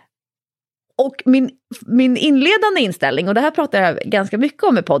 Och min inledande inställning, och det här pratar jag ganska mycket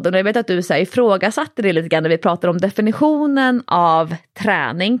om i podden, och jag vet att du så här, ifrågasatte det lite grann när vi pratade om definitionen av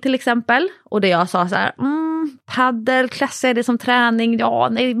träning till exempel. Och det jag sa så här, paddel, klassar jag det som träning? Ja,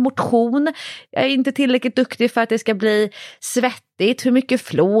 nej, motion. Jag är inte tillräckligt duktig för att det ska bli svettigt. Hur mycket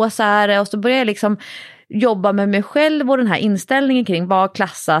flås är det? Och så börjar jag liksom jobba med mig själv och den här inställningen kring vad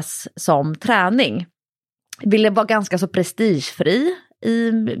klassas som träning. Jag ville vara ganska så prestigefri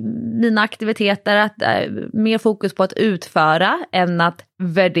i mina aktiviteter, att mer fokus på att utföra än att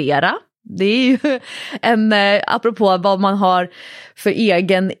värdera. Det är ju apropå vad man har för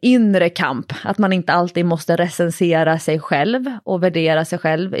egen inre kamp, att man inte alltid måste recensera sig själv och värdera sig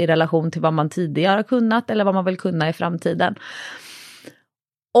själv i relation till vad man tidigare har kunnat eller vad man vill kunna i framtiden.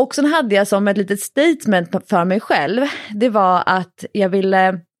 Och sen hade jag som ett litet statement för mig själv, det var att jag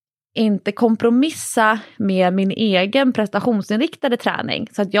ville inte kompromissa med min egen prestationsinriktade träning.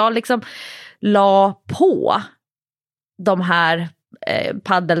 Så att jag liksom la på de här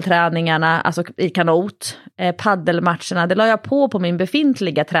paddelträningarna, alltså i kanot, paddelmatcherna, det la jag på min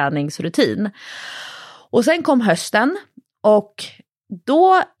befintliga träningsrutin. Och sen kom hösten och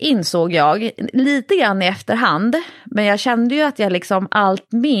då insåg jag lite grann i efterhand, men jag kände ju att jag liksom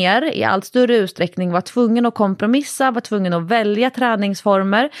i allt större utsträckning var tvungen att kompromissa, var tvungen att välja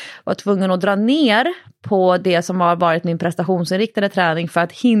träningsformer, var tvungen att dra ner på det som har varit min prestationsinriktade träning för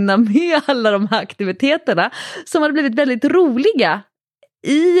att hinna med alla de här aktiviteterna som hade blivit väldigt roliga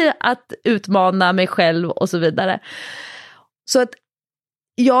i att utmana mig själv och så vidare. Så att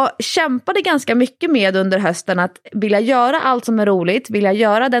jag kämpade ganska mycket med under hösten att vilja göra allt som är roligt, vilja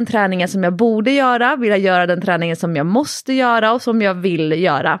göra den träningen som jag borde göra, vilja göra den träningen som jag måste göra och som jag vill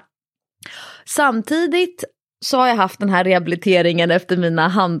göra. Samtidigt så har jag haft den här rehabiliteringen efter mina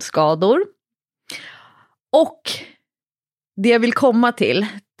handskador. Och det jag vill komma till,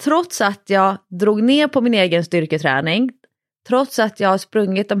 trots att jag drog ner på min egen styrketräning, trots att jag har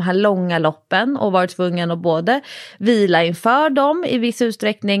sprungit de här långa loppen och varit tvungen att både vila inför dem i viss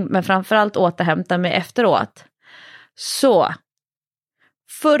utsträckning men framförallt återhämta mig efteråt. Så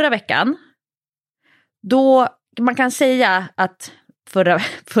förra veckan, då man kan säga att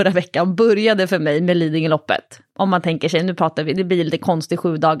förra veckan började för mig med Lidingöloppet. Om man tänker sig, nu pratar vi, det blir lite konstig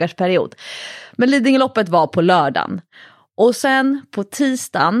 7-dagarsperiod. Men Lidingöloppet var på lördagen. Och sen på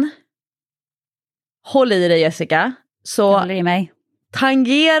tisdagen, håll i dig Jessica, så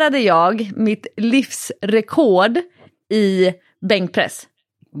tangerade jag mitt livsrekord i bänkpress.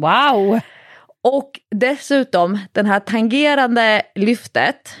 Wow! Och dessutom, den här tangerande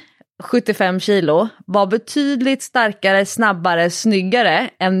lyftet, 75 kilo, var betydligt starkare, snabbare, snyggare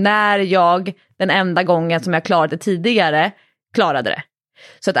än när jag den enda gången som jag klarade tidigare klarade det.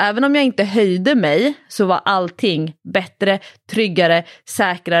 Så att även om jag inte höjde mig så var allting bättre, tryggare,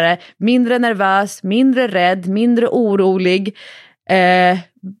 säkrare, mindre nervös, mindre rädd, mindre orolig,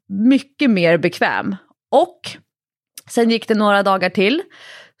 mycket mer bekväm. Och sen gick det några dagar till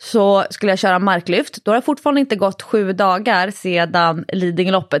så skulle jag köra marklyft. Då har det fortfarande inte gått 7 dagar sedan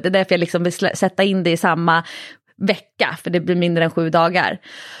Lidingöloppet. Det är därför jag liksom vill sätta in det i samma vecka, för det blir mindre än 7 dagar.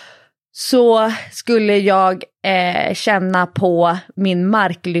 Så skulle jag känna på min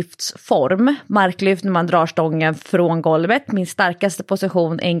marklyftsform. Marklyft när man drar stången från golvet. Min starkaste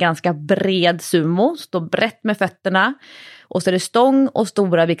position är en ganska bred sumo. Står brett med fötterna. Och så är det stång och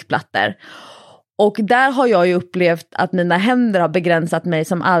stora viktplattor. Och där har jag ju upplevt att mina händer har begränsat mig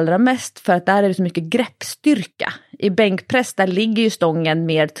som allra mest. För att där är det så mycket greppstyrka. I bänkpress där ligger ju stången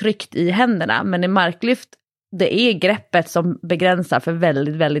mer tryckt i händerna. Men i marklyft, det är greppet som begränsar för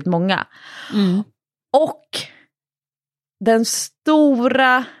väldigt, väldigt många. Mm. Och den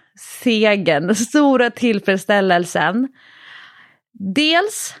stora segern, den stora tillfredsställelsen.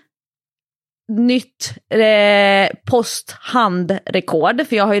 Dels nytt posthandrekord.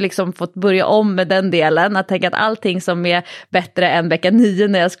 För jag har ju liksom fått börja om med den delen. Att tänka att allting som är bättre än vecka 9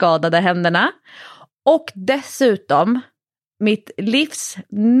 när jag skadade händerna. Och dessutom mitt livs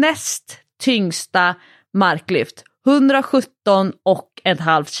näst tyngsta marklyft.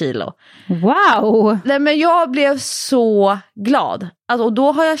 117,5 kilo. Wow! Nej, men jag blev så glad. Alltså, och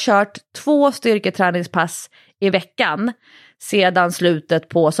då har jag kört 2 styrketräningspass i veckan sedan slutet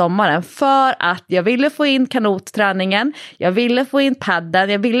på sommaren. För att jag ville få in kanotträningen. Jag ville få in padden.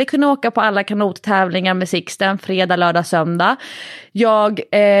 Jag ville kunna åka på alla kanottävlingar med Sixten fredag, lördag, söndag. Jag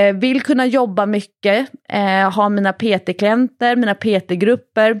vill kunna jobba mycket. Ha mina PT-klienter, mina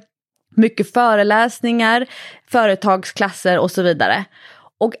PT-grupper. Mycket föreläsningar, företagsklasser och så vidare.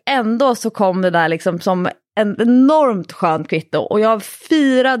 Och ändå så kom det där liksom som en enormt skönt kvitto. Och jag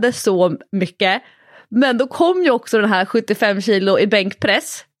firade så mycket. Men då kom ju också den här 75 kilo i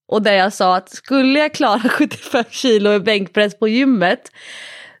bänkpress. och där jag sa att skulle jag klara 75 kilo i bänkpress på gymmet,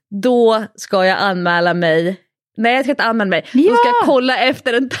 då ska jag anmäla mig. Nej, jag ska inte anmäla mig. Då ska jag kolla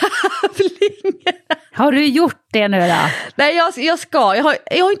efter en tävling. Har du gjort det nu då? Nej, jag ska.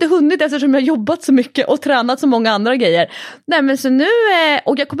 Jag har inte hunnit eftersom jag har jobbat så mycket och tränat så många andra grejer. Nej, men så nu,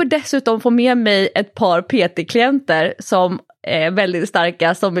 och jag kommer dessutom få med mig ett par PT-klienter som är väldigt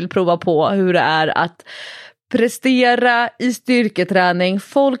starka, som vill prova på hur det är att prestera i styrketräning.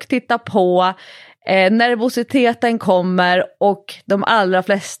 Folk tittar på, nervositeten kommer och de allra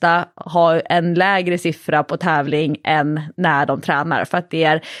flesta har en lägre siffra på tävling än när de tränar, för att det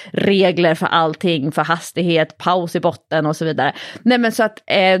är regler för allting, för hastighet, paus i botten och så vidare. Nej, men så att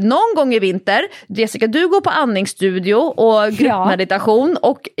någon gång i vinter, Jessica, du går på andningsstudio och gruppmeditation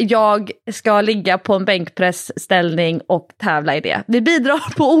och jag ska ligga på en bänkpressställning och tävla i det. Vi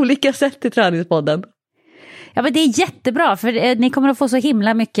bidrar på olika sätt till Träningspodden. Ja, men det är jättebra, för ni kommer att få så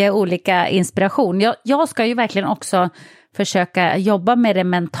himla mycket olika inspiration. Jag ska ju verkligen också försöka jobba med det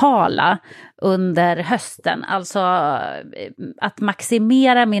mentala under hösten. Alltså att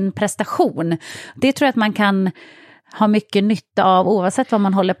maximera min prestation. Det tror jag att man kan ha mycket nytta av oavsett vad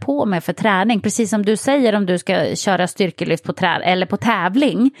man håller på med för träning. Precis som du säger, om du ska köra styrkelyft eller på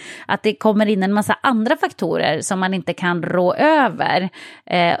tävling, att det kommer in en massa andra faktorer som man inte kan rå över.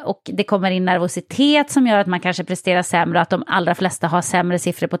 Och det kommer in nervositet som gör att man kanske presterar sämre, och att de allra flesta har sämre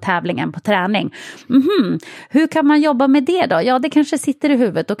siffror på tävling än på träning. Hur kan man jobba med det då? Ja, det kanske sitter i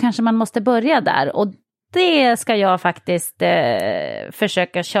huvudet, då kanske man måste börja där. Och det ska jag faktiskt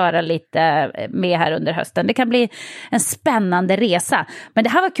försöka köra lite med här under hösten. Det kan bli en spännande resa. Men det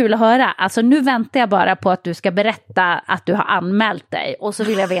här var kul att höra. Alltså nu väntar jag bara på att du ska berätta att du har anmält dig. Och så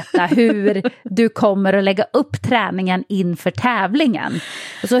vill jag veta hur du kommer att lägga upp träningen inför tävlingen.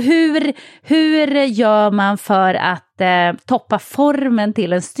 Alltså hur gör man för att toppa formen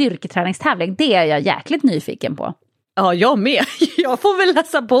till en styrketräningstävling? Det är jag jäkligt nyfiken på. Ja, jag med. Jag får väl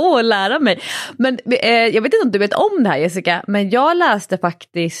läsa på och lära mig. Men jag vet inte om du vet om det här, Jessica, men jag läste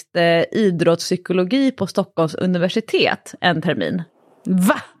faktiskt idrottspsykologi på Stockholms universitet en termin.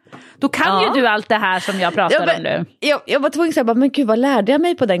 Va? Då kan ju du allt det här som jag pratar om nu. Jag var tvungen att säga, men gud, vad lärde jag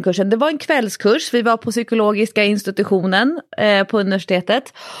mig på den kursen? Det var en kvällskurs, vi var på psykologiska institutionen på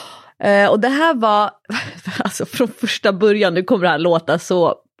universitetet. Och det här var, alltså från första början, nu kommer det här låta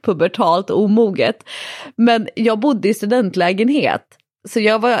så pubertalt och omoget, men jag bodde i studentlägenhet, så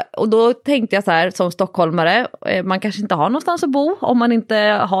och då tänkte jag så här, som stockholmare, man kanske inte har någonstans att bo om man inte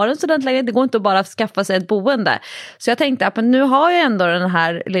har en studentlägenhet, det går inte att bara skaffa sig ett boende, så jag tänkte att nu har jag ändå den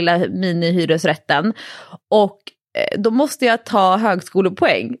här lilla mini-hyresrätten och då måste jag ta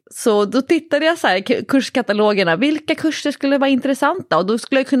högskolepoäng. Så då tittade jag så här, kurskatalogerna, vilka kurser skulle vara intressanta, och då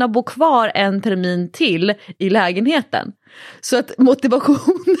skulle jag kunna bo kvar en termin till i lägenheten. Så att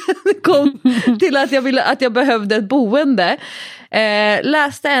motivationen kom till att jag behövde ett boende.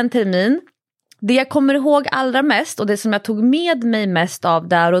 Läste en termin. Det jag kommer ihåg allra mest, och det som jag tog med mig mest av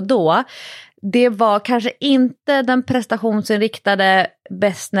där och då, det var kanske inte den prestationsinriktade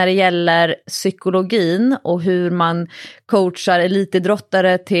bäst när det gäller psykologin och hur man coachar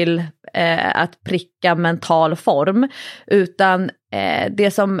elitidrottare till att pricka mental form, utan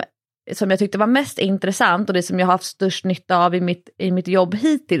det som jag tyckte var mest intressant och det som jag har haft störst nytta av i mitt jobb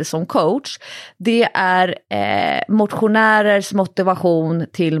hittills som coach, det är motionärers motivation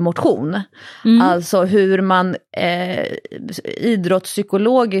till motion. Alltså hur man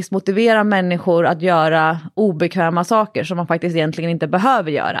idrottspsykologiskt motiverar människor att göra obekväma saker som man faktiskt egentligen inte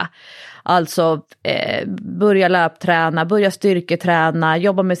behöver göra. Alltså börja löpträna, börja styrketräna,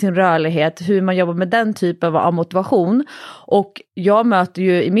 jobba med sin rörlighet, hur man jobbar med den typen av motivation. Och jag möter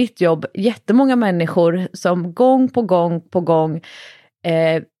ju i mitt jobb jättemånga människor som gång på gång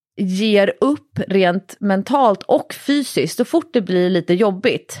ger upp rent mentalt och fysiskt. Så fort det blir lite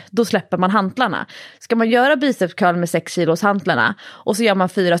jobbigt, då släpper man hantlarna. Ska man göra bicepscurl med 6 kilos hantlarna och så gör man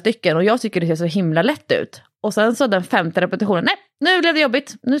 4 stycken och jag tycker det ser så himla lätt ut. Och sen så den 5:e repetitionen, nej, nu blev det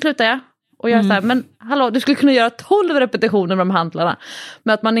jobbigt, nu slutar jag. Och jag är så här, men hallå, du skulle kunna göra 12 repetitioner med de handlarna.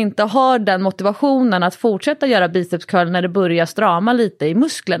 Men att man inte har den motivationen att fortsätta göra bicepscurl när det börjar strama lite i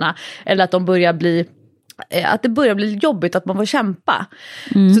musklerna. Eller att det börjar bli jobbigt, att man får kämpa.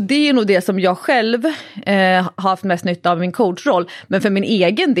 Så det är nog det som jag själv har haft mest nytta av min coachroll. Men för min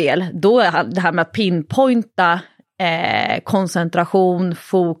egen del, då är det här med att pinpointa koncentration,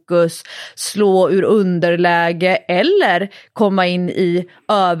 fokus, slå ur underläge eller komma in i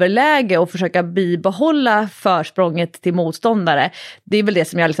överläge och försöka bibehålla försprånget till motståndare. Det är väl det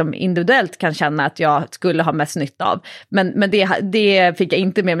som jag liksom individuellt kan känna att jag skulle ha mest nytta av. Men det fick jag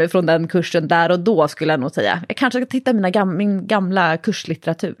inte med mig från den kursen där och då, skulle jag nog säga. Jag kanske ska titta min gamla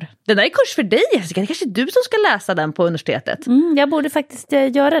kurslitteratur. Den där är kurs för dig, Jessica. Det kanske är du som ska läsa den på universitetet. Jag borde faktiskt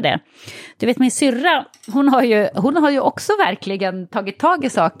göra det. Du vet, min syrra, hon har ju också verkligen tagit tag i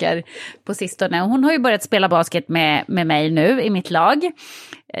saker på sistone. Hon har ju börjat spela basket med mig nu i mitt lag.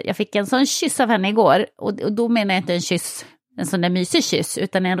 Jag fick en sån kyss av henne igår. Och då menar jag inte en kyss, en sån där mysig kyss,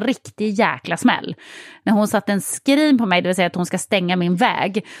 utan en riktig jäkla smäll. När hon satte en skrin på mig, det vill säga att hon ska stänga min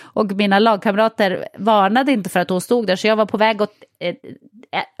väg. Och mina lagkamrater varnade inte för att hon stod där, så jag var på väg åt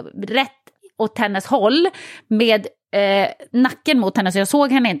rätt åt hennes håll med nacken mot henne, så jag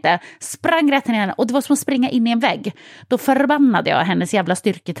såg henne inte, sprang rätt in i henne och det var som att springa in i en vägg. Då förbannade jag hennes jävla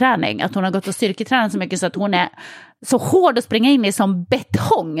styrketräning, att hon har gått och styrketränat så mycket så att hon är så hård att springa in i som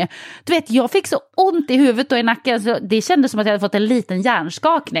betong. Du vet, jag fick så ont i huvudet och i nacken så det kändes som att jag hade fått en liten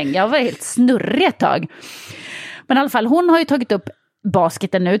hjärnskakning. Jag var helt snurrig ett tag. Men i alla fall, hon har ju tagit upp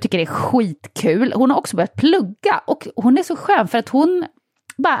basketen nu, tycker det är skitkul. Hon har också börjat plugga och hon är så skön för att hon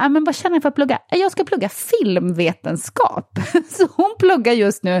bara, men vad känner jag för att plugga? Jag ska plugga filmvetenskap. Så hon pluggar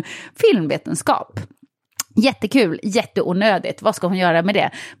just nu filmvetenskap. Jättekul, jätteonödigt. Vad ska hon göra med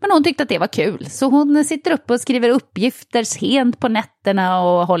det? Men hon tyckte att det var kul. Så hon sitter uppe och skriver uppgifter sent på nätterna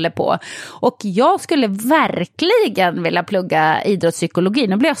och håller på. Och jag skulle verkligen vilja plugga idrottspsykologi.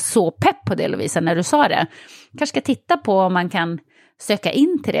 Nu blir jag så pepp på det, Lovisa, när du sa det. Kanske ska titta på om man kan söka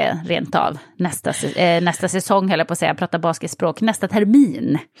in till det rent av nästa säsong, höll jag på att säga, prata basketspråk, nästa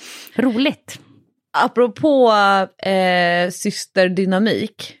termin. Roligt. Apropå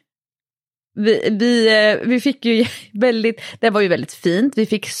systerdynamik. Vi fick ju det var ju väldigt fint. Vi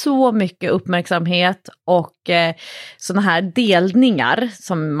fick så mycket uppmärksamhet och såna här delningar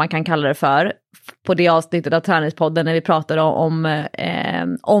som man kan kalla det för på det avsnittet av Träningspodden när vi pratade om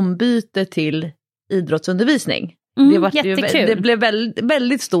ombyte till idrottsundervisning. Det blev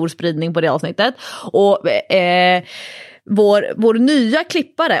väldigt stor spridning på det avsnittet. Och vår nya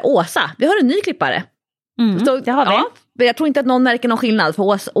klippare, Åsa, vi har en ny klippare. Så, det har vi. Ja, jag tror inte att någon märker någon skillnad för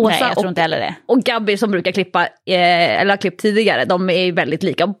Åsa. Nej, jag tror inte heller det. Och Gabby som brukar klippa, eller har klippt tidigare, de är väldigt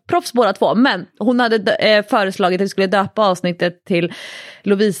lika. Proffs båda två, men hon hade föreslagit att vi skulle döpa avsnittet till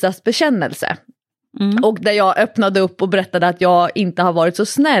Lovisas bekännelse. Och där jag öppnade upp och berättade att jag inte har varit så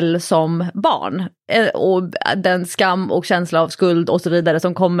snäll som barn. Och den skam och känsla av skuld och så vidare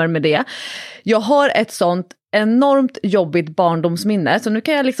som kommer med det. Jag har ett sånt enormt jobbigt barndomsminne. Så nu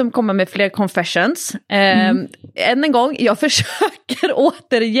kan jag liksom komma med fler confessions. Än en gång, jag försöker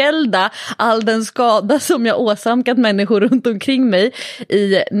återgälda all den skada som jag åsamkat människor runt omkring mig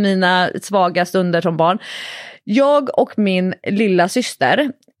i mina svaga stunder som barn. Jag och min lilla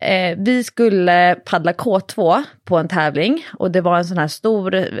syster, vi skulle paddla K2 på en tävling och det var en sån här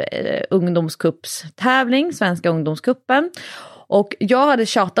stor ungdomskuppstävling, Svenska ungdomskuppen. Och jag hade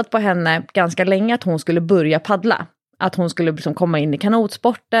tjatat på henne ganska länge att hon skulle börja paddla. Att hon skulle liksom komma in i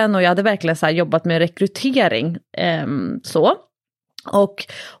kanotsporten och jag hade verkligen så här jobbat med rekrytering. Så. Och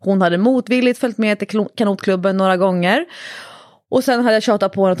hon hade motvilligt följt med till kanotklubben några gånger. Och sen hade jag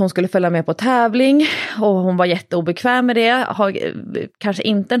tjatat på henne att hon skulle följa med på tävling och hon var jätteobekväm med det. Har kanske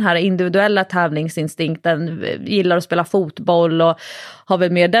inte den här individuella tävlingsinstinkten, gillar att spela fotboll och har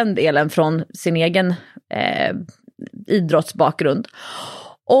väl mer den delen från sin egen idrottsbakgrund.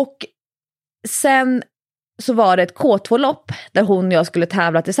 Och sen så var det ett K2-lopp där hon och jag skulle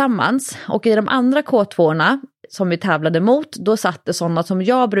tävla tillsammans. Och i de andra K2-orna som vi tävlade mot, då satt det sådana som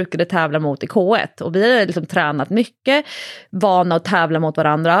jag brukade tävla mot i K1. Och vi hade liksom tränat mycket, vana att tävla mot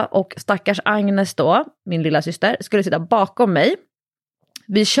varandra. Och stackars Agnes då, min lilla syster, skulle sitta bakom mig.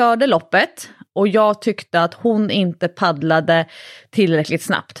 Vi körde loppet och jag tyckte att hon inte paddlade tillräckligt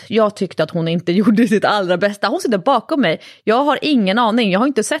snabbt. Jag tyckte att hon inte gjorde sitt allra bästa. Hon sitter bakom mig. Jag har ingen aning, jag har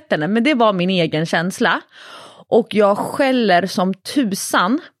inte sett henne, men det var min egen känsla. Och jag skäller som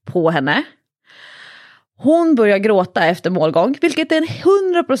tusan på henne. Hon börjar gråta efter målgång, vilket är en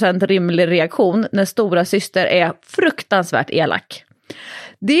 100% rimlig reaktion när stora syster är fruktansvärt elak.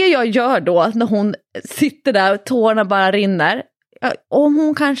 Det jag gör då när hon sitter där och tårarna bara rinner, om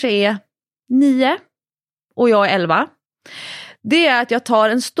hon kanske är 9 och jag är 11, det är att jag tar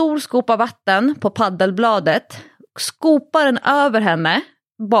en stor skopa vatten på paddelbladet, skopar den över henne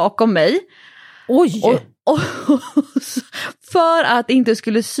bakom mig. Oj! Och för att det inte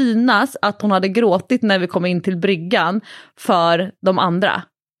skulle synas att hon hade gråtit när vi kom in till bryggan för de andra.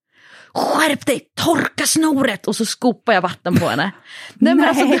 skärp dig, torka snoret, och så skopar jag vatten på henne. Nej, men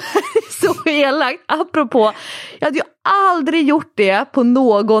alltså, det är så elakt. Apropå, jag hade ju aldrig gjort det på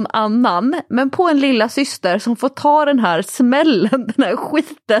någon annan, men på en lilla syster som får ta den här smällen, den här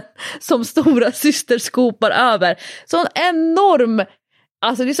skiten som stora syster skopar över. Så en enorm,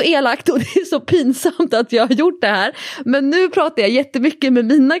 alltså det är så elakt och det är så pinsamt att jag har gjort det här. Men nu pratar jag jättemycket med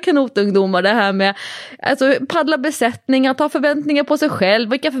mina kanotungdomar, det här med alltså, paddla besättning, att ha förväntningar på sig själv.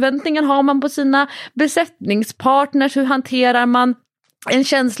 Vilka förväntningar har man på sina besättningspartners? Hur hanterar man en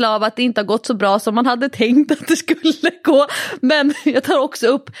känsla av att det inte har gått så bra som man hade tänkt att det skulle gå? Men jag tar också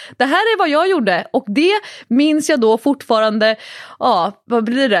upp, det här är vad jag gjorde, och det minns jag då fortfarande, ja, vad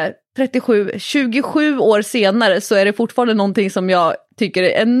blir det? 27 år senare så är det fortfarande någonting som jag tycker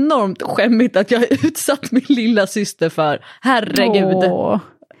är enormt skämmigt att jag har utsatt min lilla syster för. Herregud.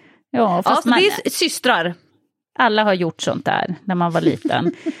 Ja, fast det är systrar. Alla har gjort sånt där när man var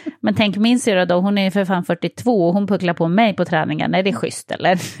liten. Men tänk min syra då, hon är för fan 42 och hon pucklar på mig på träningen. Nej, det är schysst,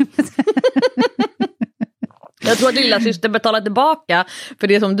 eller? Jag tror att lilla syster betalar tillbaka för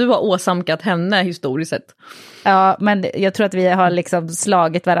det som du har åsamkat henne historiskt sett. Ja, men jag tror att vi har liksom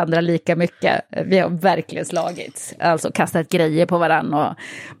slagit varandra lika mycket. Vi har verkligen slagits. Alltså kastat grejer på varandra.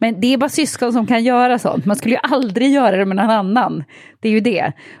 Men det är bara syskon som kan göra sånt. Man skulle ju aldrig göra det med någon annan. Det är ju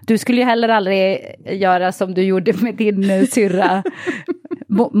det. Du skulle ju heller aldrig göra som du gjorde med din syrra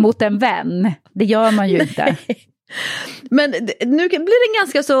mot en vän. Det gör man ju inte. Men nu blir det en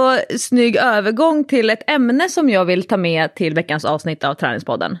ganska så snygg övergång till ett ämne som jag vill ta med till veckans avsnitt av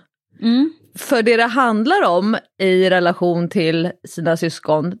Träningspodden. För det handlar om i relation till sina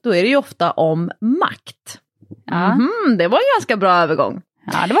syskon, då är det ju ofta om makt. Det var en ganska bra övergång.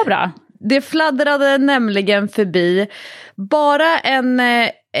 Ja, det var bra. Det fladdrade nämligen förbi bara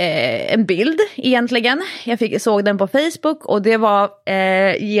en bild egentligen. Jag såg den på Facebook och det var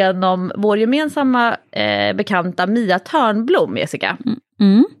genom vår gemensamma bekanta Mia Törnblom, Jessica.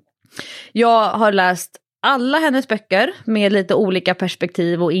 Jag har läst alla hennes böcker med lite olika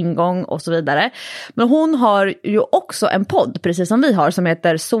perspektiv och ingång och så vidare. Men hon har ju också en podd, precis som vi har, som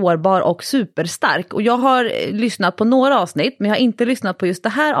heter Sårbar och superstark. Och jag har lyssnat på några avsnitt, men jag har inte lyssnat på just det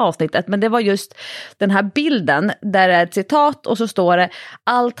här avsnittet. Men det var just den här bilden där det är ett citat och så står det: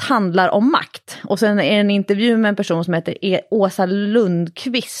 allt handlar om makt. Och sen är det en intervju med en person som heter Åsa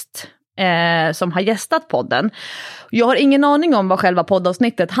Lundqvist, som har gästat podden. Jag har ingen aning om vad själva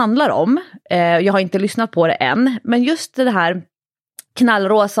poddavsnittet handlar om. Jag har inte lyssnat på det än. Men just det här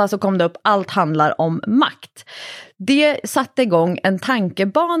knallrosa så kom det upp: allt handlar om makt. Det satte igång en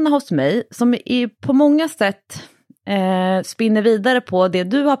tankebana hos mig som på många sätt spinner vidare på det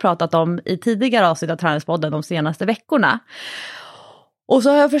du har pratat om i tidigare avsnitt av Träningspodden de senaste veckorna. Och så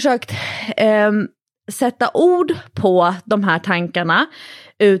har jag försökt sätta ord på de här tankarna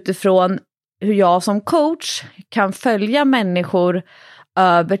utifrån hur jag som coach kan följa människor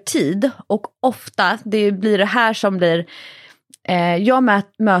över tid. Och ofta, det blir det här som blir... jag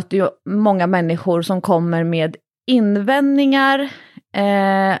möter ju många människor som kommer med invändningar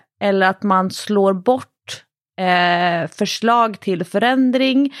eller att man slår bort förslag till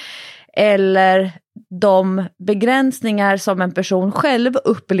förändring eller de begränsningar som en person själv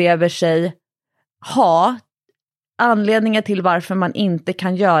upplever sig ha, anledningar till varför man inte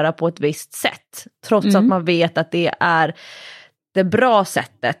kan göra på ett visst sätt, trots att man vet att det är det bra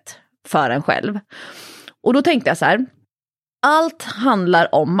sättet för en själv. Och då tänkte jag så här: allt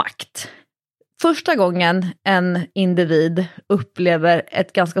handlar om makt. Första gången en individ upplever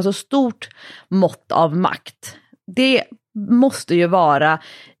ett ganska så stort mått av makt, det måste ju vara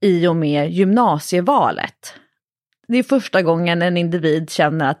i och med gymnasievalet. Det är första gången en individ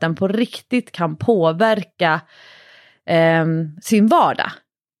känner att den på riktigt kan påverka sin vardag.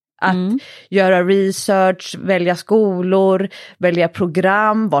 Att göra research, välja skolor, välja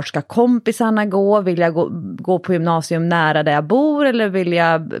program, var ska kompisarna gå, vill jag gå på gymnasium nära där jag bor eller vill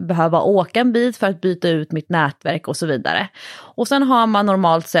jag behöva åka en bit för att byta ut mitt nätverk och så vidare. Och sen har man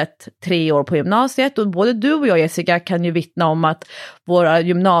normalt sett 3 år på gymnasiet och både du och jag, Jessica, kan ju vittna om att våra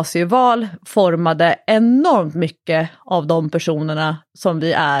gymnasieval formade enormt mycket av de personerna som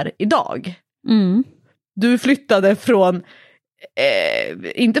vi är idag. Du flyttade från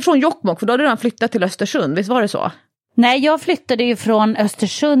inte från Jokkmokk, för då hade du redan flyttat till Östersund, visst var det så? Nej, jag flyttade ju från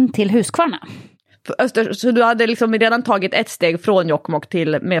Östersund till Huskvarna. Så du hade liksom redan tagit ett steg från Jokkmokk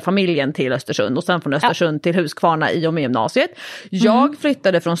med familjen till Östersund och sen från Östersund till Huskvarna i och med gymnasiet. Jag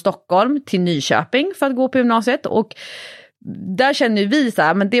flyttade från Stockholm till Nyköping för att gå på gymnasiet och där känner vi så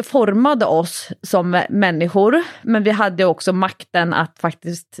här, men det formade oss som människor, men vi hade också makten att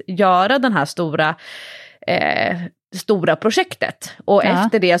faktiskt göra den här stora det stora projektet. Och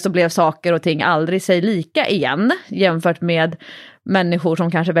efter det så blev saker och ting aldrig sig lika igen, jämfört med människor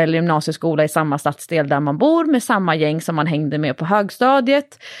som kanske väljer gymnasieskola i samma stadsdel där man bor, med samma gäng som man hängde med på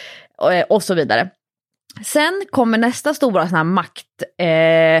högstadiet och så vidare. Sen kommer nästa stora sån här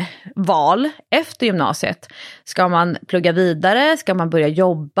maktval efter gymnasiet. Ska man plugga vidare? Ska man börja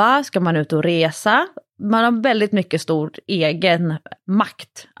jobba? Ska man ut och resa? Man har väldigt mycket stor egen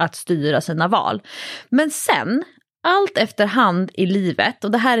makt att styra sina val. Men sen, allt efterhand i livet,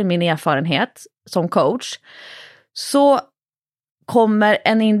 och det här är min erfarenhet som coach, så kommer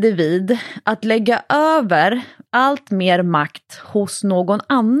en individ att lägga över allt mer makt hos någon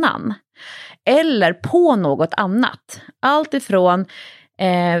annan. Eller på något annat. Allt ifrån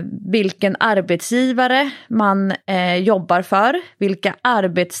vilken arbetsgivare man jobbar för, vilka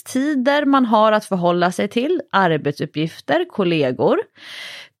arbetstider man har att förhålla sig till, arbetsuppgifter, kollegor,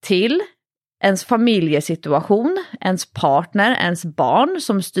 till ens familjesituation, ens partner, ens barn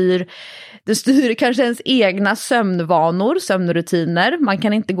som styr kanske ens egna sömnvanor, sömnrutiner. Man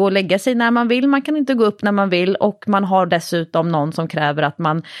kan inte gå och lägga sig när man vill, man kan inte gå upp när man vill, och man har dessutom någon som kräver att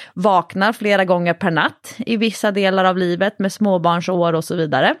man vaknar flera gånger per natt i vissa delar av livet med småbarnsår och så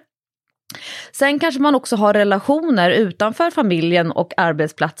vidare. Sen kanske man också har relationer utanför familjen och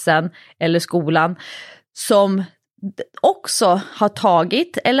arbetsplatsen eller skolan som också har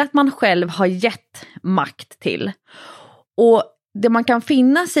tagit, eller att man själv har gett makt till. Och det man kan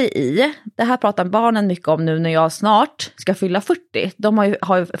finna sig i, det här pratar barnen mycket om nu när jag snart ska fylla 40. De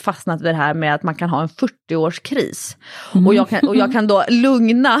har ju fastnat vid det här med att man kan ha en 40-årskris. Och jag kan då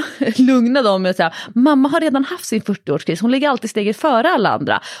lugna dem med att säga, mamma har redan haft sin 40-årskris. Hon ligger alltid steget före alla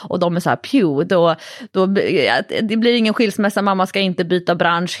andra. Och de är så här, då det blir ingen skilsmässa, mamma ska inte byta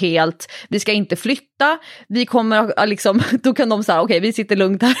bransch helt. Vi ska inte flytta. Vi kommer liksom, då kan de säga, okej, vi sitter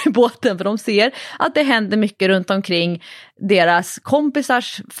lugnt här i båten, för de ser att det händer mycket runt omkring deras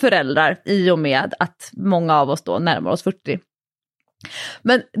kompisars föräldrar i och med att många av oss då närmar oss 40.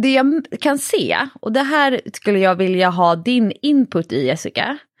 Men det jag kan se, och det här skulle jag vilja ha din input i,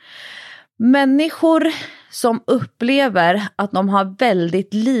 Jessica. Människor som upplever att de har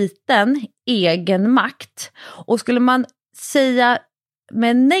väldigt liten egen makt, och skulle man säga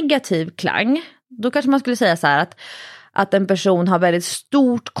med negativ klang, då kanske man skulle säga så här att en person har väldigt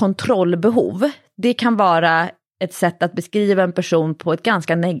stort kontrollbehov. Det kan vara ett sätt att beskriva en person på ett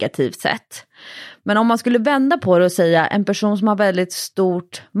ganska negativt sätt. Men om man skulle vända på det och säga en person som har väldigt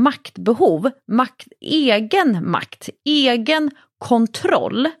stort maktbehov, egen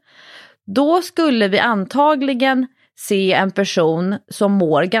kontroll, då skulle vi antagligen se en person som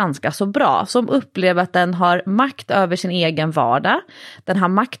mår ganska så bra, som upplever att den har makt över sin egen vardag, den har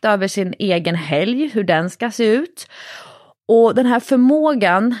makt över sin egen helg, hur den ska se ut. Och den här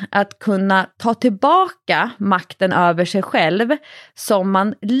förmågan att kunna ta tillbaka makten över sig själv, som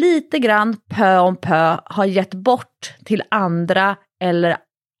man lite grann pö om pö har gett bort till andra eller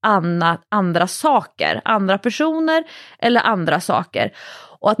andra saker, andra personer eller andra saker.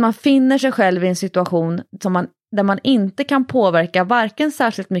 Och att man finner sig själv i en situation där man inte kan påverka varken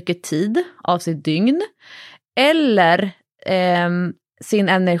särskilt mycket tid av sitt dygn eller sin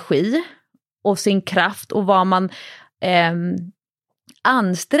energi och sin kraft och vad man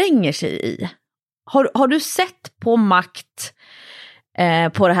anstränger sig i. Har du sett på makt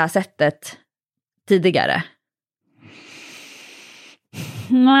på det här sättet tidigare?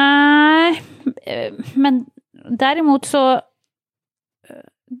 Nej, men däremot så,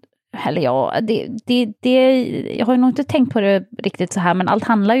 eller ja, jag har nog inte tänkt på det riktigt så här, men allt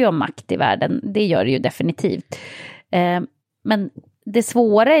handlar ju om makt i världen, det gör det ju definitivt. Men det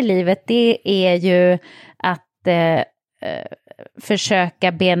svåra i livet, det är ju att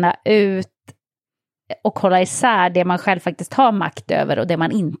försöka bena ut och hålla isär det man själv faktiskt har makt över och det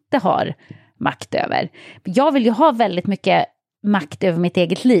man inte har makt över. Jag vill ju ha väldigt mycket makt över mitt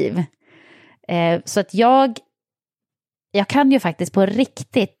eget liv. Så att jag kan ju faktiskt på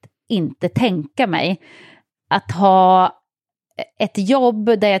riktigt inte tänka mig att ha ett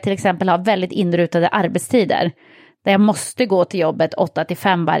jobb där jag till exempel har väldigt inrutade arbetstider. Där jag måste gå till jobbet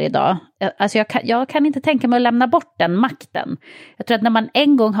 8-5 varje dag. Alltså jag kan inte tänka mig att lämna bort den makten. Jag tror att när man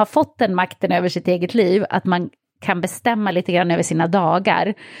en gång har fått den makten över sitt eget liv, att man kan bestämma lite grann över sina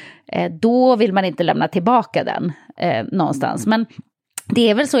dagar, då vill man inte lämna tillbaka den någonstans. Men det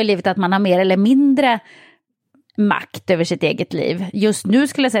är väl så i livet att man har mer eller mindre makt över sitt eget liv. Just nu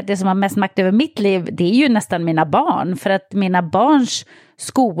skulle jag säga att det som har mest makt över mitt liv, det är ju nästan mina barn. För att mina barns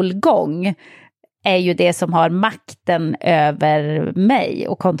skolgång är ju det som har makten över mig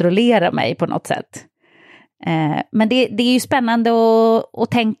och kontrollerar mig på något sätt. Men det är ju spännande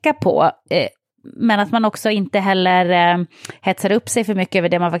att tänka på. Men att man också inte heller hetsar upp sig för mycket över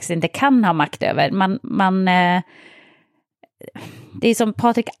det man faktiskt inte kan ha makt över. Det är som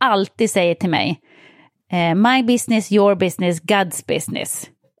Patrik alltid säger till mig. My business, your business, God's business.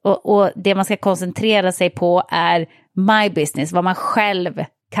 Och det man ska koncentrera sig på är my business, vad man själv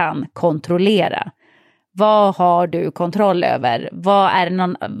kan kontrollera. Vad har du kontroll över? Vad är det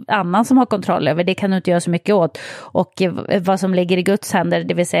någon annan som har kontroll över? Det kan du inte göra så mycket åt. Och vad som ligger i Guds händer,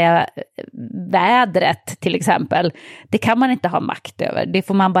 det vill säga vädret till exempel, det kan man inte ha makt över. Det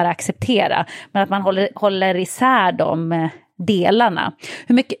får man bara acceptera. Men att man håller isär de delarna.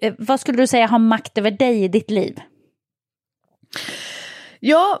 Vad skulle du säga har makt över dig i ditt liv?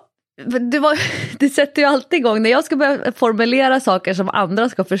 Ja, det sätter ju alltid igång. När jag ska börja formulera saker som andra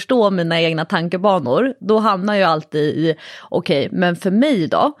ska förstå mina egna tankebanor, då hamnar jag alltid i okej, men för mig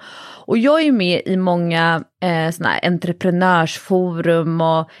då? Och jag är med i många såna här entreprenörsforum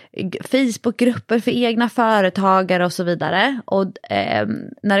och Facebookgrupper för egna företagare och så vidare. Och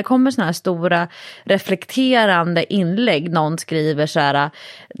när det kommer såna här stora reflekterande inlägg, någon skriver så här,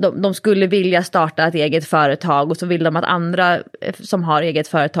 de skulle vilja starta ett eget företag och så vill de att andra som har eget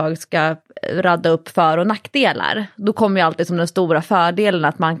företag ska radda upp för- och nackdelar. Då kommer ju alltid som den stora fördelen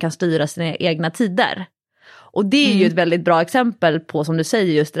att man kan styra sina egna tider. Och det är ju ett väldigt bra exempel på, som du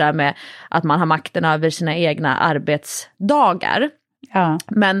säger, just det där med att man har makten över sina egna arbetsdagar. Ja.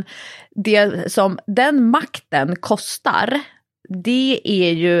 Men det som den makten kostar, det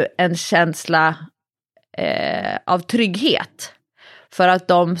är ju en känsla av trygghet. För att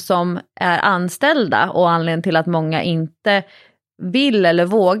de som är anställda, och anledningen till att många inte vill eller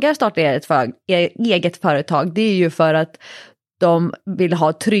vågar starta eget företag, det är ju för att de vill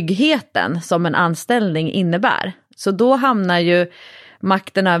ha tryggheten som en anställning innebär. Så då hamnar ju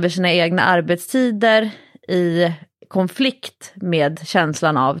makten över sina egna arbetstider i konflikt med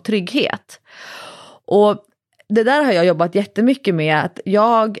känslan av trygghet. Och det där har jag jobbat jättemycket med, att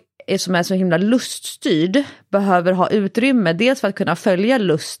jag som är så himla luststyrd behöver ha utrymme, dels för att kunna följa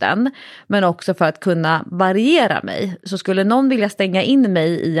lusten, men också för att kunna variera mig. Så skulle någon vilja stänga in mig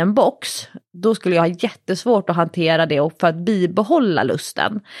i en box, då skulle jag ha jättesvårt att hantera det och för att bibehålla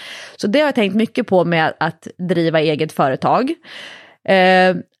lusten. Så det har jag tänkt mycket på med att driva eget företag.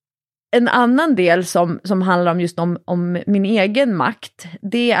 En annan del som handlar om just om min egen makt,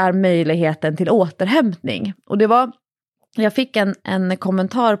 det är möjligheten till återhämtning. Och jag fick en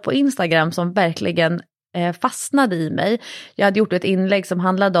kommentar på Instagram som verkligen fastnade i mig. Jag hade gjort ett inlägg som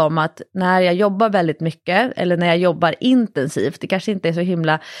handlade om att när jag jobbar väldigt mycket, eller när jag jobbar intensivt, det kanske inte är så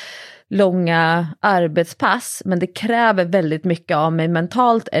himla långa arbetspass, men det kräver väldigt mycket av mig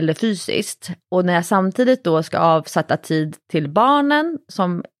mentalt eller fysiskt. Och när jag samtidigt då ska avsätta tid till barnen,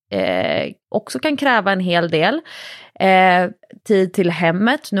 som också kan kräva en hel del, tid till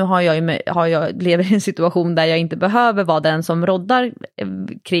hemmet. Nu lever i en situation där jag inte behöver vara den som roddar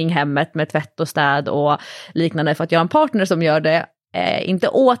kring hemmet med tvätt och städ och liknande, för att jag har en partner som gör det, inte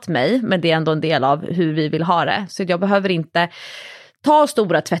åt mig, men det är ändå en del av hur vi vill ha det. Så jag behöver inte ta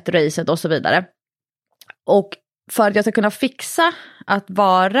stora tvättracet och så vidare. Och för att jag ska kunna fixa att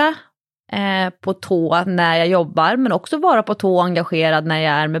vara på tå när jag jobbar, men också vara på tå och engagerad när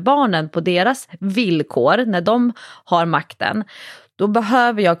jag är med barnen på deras villkor, när de har makten, då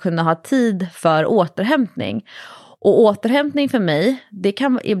behöver jag kunna ha tid för återhämtning. Och återhämtning för mig, det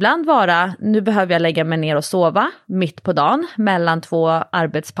kan ibland vara, nu behöver jag lägga mig ner och sova mitt på dagen mellan 2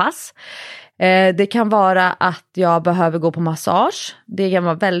 arbetspass. Det kan vara att jag behöver gå på massage. Det kan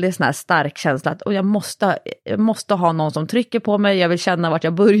vara väldigt sån här stark känsla och jag måste ha någon som trycker på mig. Jag vill känna vart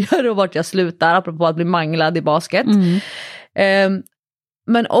jag börjar och vart jag slutar, apropå att bli manglad i basket.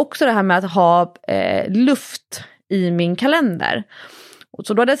 Men också det här med att ha luft i min kalender.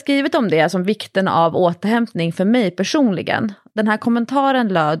 Så då hade jag skrivit om det som vikten av återhämtning för mig personligen. Den här kommentaren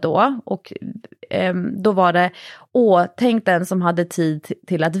löd då, och då var det: tänk den som hade tid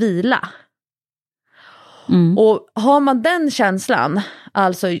till att vila. Och har man den känslan,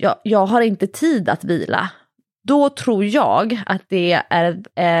 alltså jag har inte tid att vila, då tror jag att det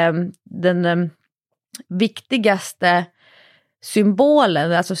är den viktigaste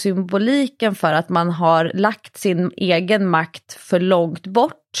symbolen, alltså symboliken för att man har lagt sin egen makt för långt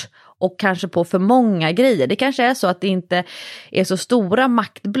bort och kanske på för många grejer. Det kanske är så att det inte är så stora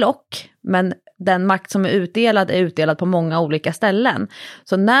maktblock, men den makt som är utdelad på många olika ställen.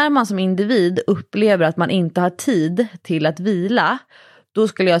 Så när man som individ upplever att man inte har tid till att vila, då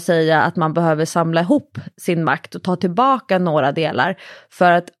skulle jag säga att man behöver samla ihop sin makt och ta tillbaka några delar.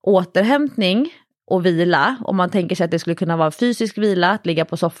 För att återhämtning och vila. Om man tänker sig att det skulle kunna vara fysisk vila, att ligga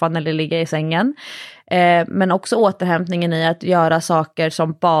på soffan eller ligga i sängen. Men också återhämtningen i att göra saker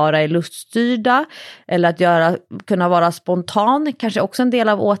som bara är luststyrda. Eller att kunna vara spontan, kanske också en del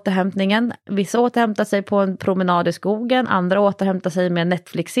av återhämtningen. Vissa återhämtar sig på en promenad i skogen, andra återhämtar sig med en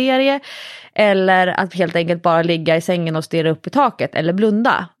Netflix-serie. Eller att helt enkelt bara ligga i sängen och stirra upp i taket eller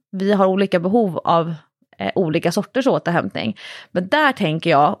blunda. Vi har olika behov av olika sorters återhämtning. Men där tänker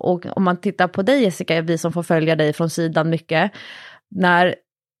jag, och om man tittar på dig Jessica, vi som får följa dig från sidan mycket, när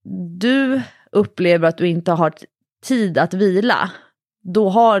du upplever att du inte har tid att vila, då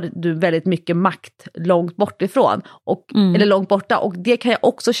har du väldigt mycket makt långt bort ifrån eller långt borta, och det kan jag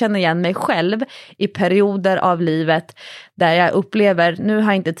också känna igen mig själv i perioder av livet där jag upplever, nu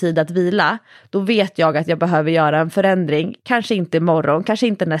har jag inte tid att vila, då vet jag att jag behöver göra en förändring, kanske inte imorgon, kanske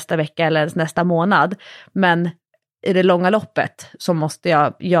inte nästa vecka eller ens nästa månad, men i det långa loppet så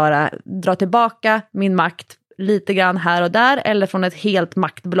måste jag dra tillbaka min makt lite grann här och där, eller från ett helt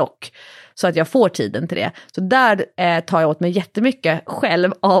maktblock, så att jag får tiden till det. Så där tar jag åt mig jättemycket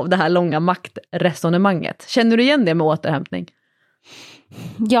själv av det här långa maktresonemanget. Känner du igen det med återhämtning?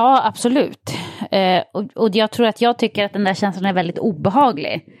 Ja, absolut. Och jag tror att jag tycker att den där känslan är väldigt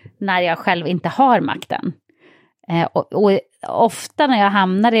obehaglig när jag själv inte har makten. Och ofta när jag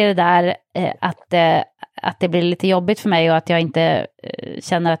hamnar i det där att det blir lite jobbigt för mig och att jag inte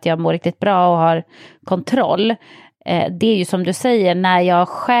känner att jag mår riktigt bra och har kontroll. Det är ju som du säger, när jag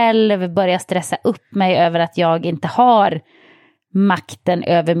själv börjar stressa upp mig över att jag inte har makten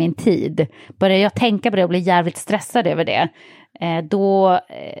över min tid. Börjar jag tänka på det och bli jävligt stressad över det,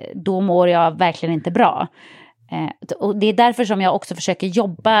 då mår jag verkligen inte bra. Och det är därför som jag också försöker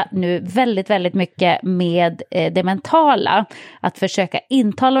jobba nu väldigt, väldigt mycket med det mentala. Att försöka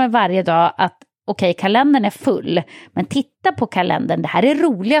intala mig varje dag att okej, kalendern är full, men titta på kalendern, det här är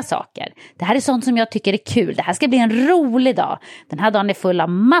roliga saker. Det här är sånt som jag tycker är kul. Det här ska bli en rolig dag. Den här dagen är full av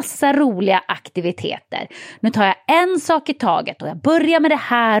massa roliga aktiviteter. Nu tar jag en sak i taget och jag börjar med det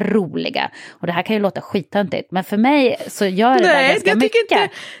här roliga. Och det här kan ju låta skittöntigt, men för mig så gör det där ganska mycket.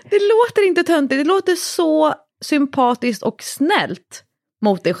 Nej, det låter inte töntigt. Det låter så sympatiskt och snällt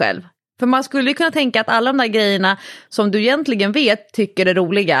mot dig själv. För man skulle ju kunna tänka att alla de där grejerna som du egentligen vet tycker är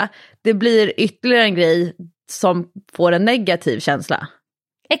roliga, det blir ytterligare en grej som får en negativ känsla.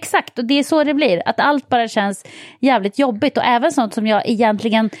 Exakt, och det är så det blir. Att allt bara känns jävligt jobbigt. Och även sånt som jag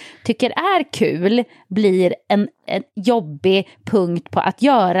egentligen tycker är kul blir en jobbig punkt på att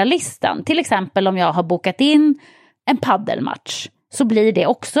göra-listan. Till exempel om jag har bokat in en paddelmatch, så blir det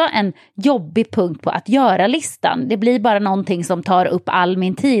också en jobbig punkt på att göra-listan. Det blir bara någonting som tar upp all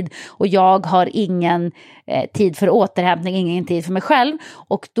min tid. Och jag har ingen tid för återhämtning, ingen tid för mig själv.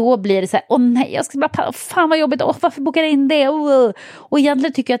 Och då blir det så här, åh nej, jag ska bara, fan vad jobbigt, varför bokar jag in det? Och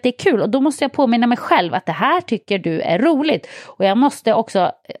egentligen tycker jag att det är kul. Och då måste jag påminna mig själv att det här tycker du är roligt. Och jag måste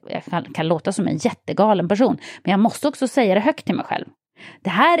också, jag kan låta som en jättegalen person, men jag måste också säga det högt till mig själv. Det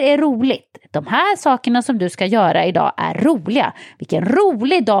här är roligt. De här sakerna som du ska göra idag är roliga. Vilken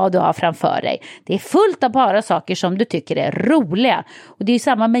rolig dag du har framför dig. Det är fullt av bara saker som du tycker är roliga. Och det är ju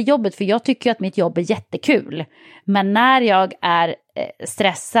samma med jobbet, för jag tycker att mitt jobb är jättekul. Men när jag är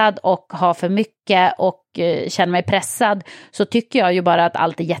stressad och har för mycket och känner mig pressad, så tycker jag ju bara att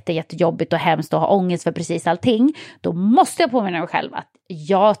allt är jättejobbigt och hemskt och har ångest för precis allting. Då måste jag påminna mig själv att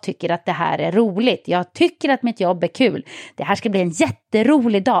jag tycker att det här är roligt. Jag tycker att mitt jobb är kul. Det här ska bli en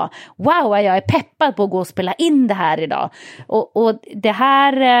jätterolig dag. Wow, jag är peppad på att gå och spela in det här idag. Och det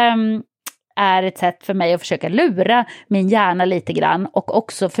här är ett sätt för mig att försöka lura min hjärna lite grann, och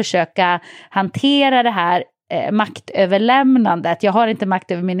också försöka hantera det här maktöverlämnandet. Jag har inte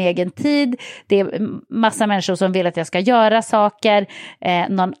makt över min egen tid. Det är massa människor som vill att jag ska göra saker.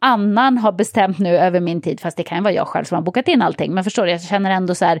 Någon annan har bestämt nu över min tid, fast det kan vara jag själv som har bokat in allting. Men förstår du, jag känner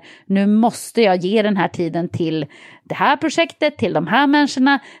ändå så här, nu måste jag ge den här tiden till det här projektet, till de här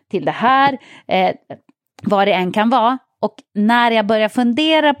människorna, till det här, vad det än kan vara. Och när jag börjar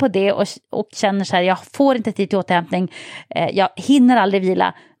fundera på det och känner så här, jag får inte tid till återhämtning, jag hinner aldrig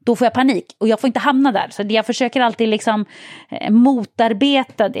vila, då får jag panik och jag får inte hamna där. Så jag försöker alltid liksom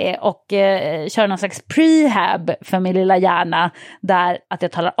motarbeta det och köra någon slags prehab för min lilla hjärna, där att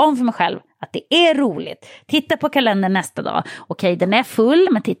jag talar om för mig själv att det är roligt. Titta på kalendern nästa dag. Okej, den är full,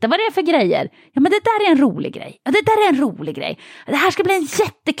 men titta vad det är för grejer. Ja, men det där är en rolig grej. Ja, det där är en rolig grej. Det här ska bli en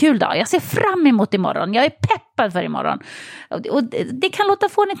jättekul dag. Jag ser fram emot imorgon. Jag är peppad för imorgon. Och det kan låta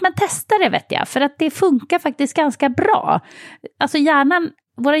fånigt, men testa det, vet jag. För att det funkar faktiskt ganska bra. Alltså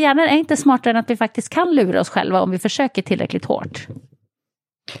våra hjärnor är inte smartare än att vi faktiskt kan lura oss själva om vi försöker tillräckligt hårt.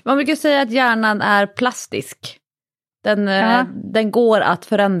 Man brukar säga att hjärnan är plastisk. Den går att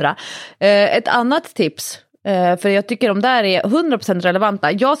förändra. Ett annat tips, för jag tycker de där är 100%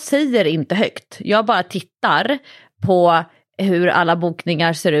 relevanta. Jag säger inte högt, jag bara tittar på hur alla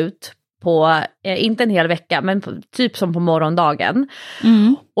bokningar ser ut på, inte en hel vecka, men typ som på morgondagen.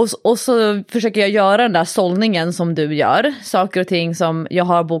 Och så försöker jag göra den där sållningen som du gör. Saker och ting som jag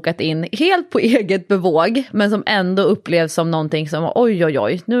har bokat in helt på eget bevåg, men som ändå upplevs som någonting som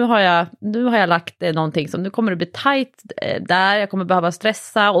oj, nu har jag lagt någonting som nu kommer det bli tajt där, jag kommer behöva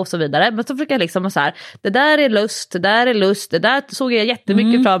stressa och så vidare. Men så försöker jag liksom så här, det där är lust, det där såg jag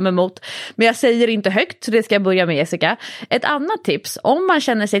jättemycket fram emot. Men jag säger inte högt, så det ska jag börja med, Jessica. Ett annat tips, om man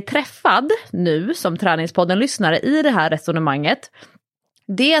känner sig träffad nu som Träningspodden-lyssnare i det här resonemanget,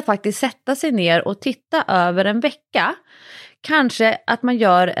 det är att faktiskt sätta sig ner och titta över en vecka. Kanske att man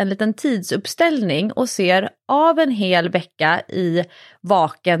gör en liten tidsuppställning och ser av en hel vecka i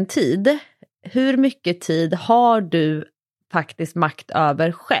vaken tid. Hur mycket tid har du faktiskt makt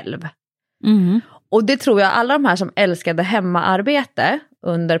över själv? Och det tror jag alla de här som älskade hemmaarbete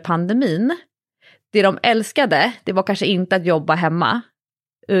under pandemin, det de älskade, det var kanske inte att jobba hemma,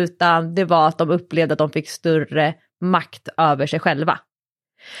 utan det var att de upplevde att de fick större makt över sig själva.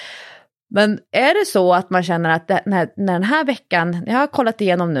 Men är det så att man känner att när den här veckan, jag har kollat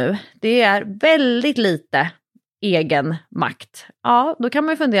igenom nu, det är väldigt lite egen makt. Ja, då kan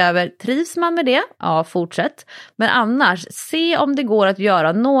man ju fundera över, trivs man med det? Ja, fortsätt. Men annars, se om det går att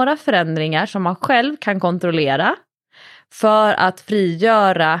göra några förändringar som man själv kan kontrollera för att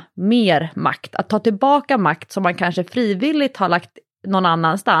frigöra mer makt. Att ta tillbaka makt som man kanske frivilligt har lagt någon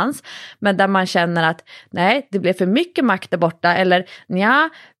annanstans, men där man känner att nej, det blev för mycket makt där borta, eller ja,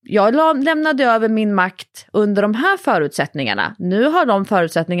 jag lämnade över min makt under de här förutsättningarna. Nu har de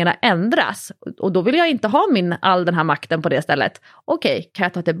förutsättningarna ändrats och då vill jag inte ha all den här makten på det stället. Okej, kan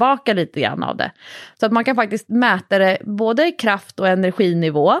jag ta tillbaka lite grann av det? Så att man kan faktiskt mäta det både i kraft- och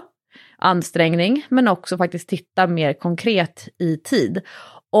energinivå, ansträngning, men också faktiskt titta mer konkret i tid.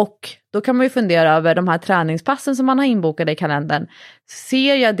 Och då kan man ju fundera över de här träningspassen som man har inbokade i kalendern.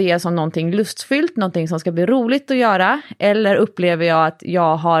 Ser jag det som någonting lustfyllt, någonting som ska bli roligt att göra? Eller upplever jag att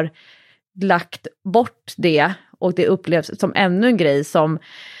jag har lagt bort det och det upplevs som ännu en grej som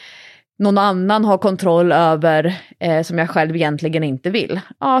någon annan har kontroll över, som jag själv egentligen inte vill?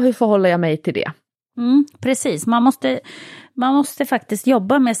 Ja, hur förhåller jag mig till det? Precis, man måste faktiskt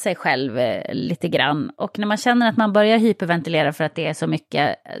jobba med sig själv lite grann. Och när man känner att man börjar hyperventilera för att det är så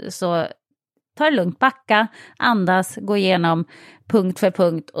mycket, så ta det lugnt, backa, andas, gå igenom punkt för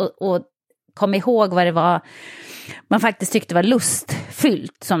punkt och kom ihåg vad det var man faktiskt tyckte var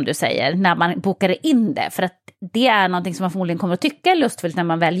lustfyllt, som du säger, när man bokade in det. För att det är någonting som man förmodligen kommer att tycka är lustfyllt när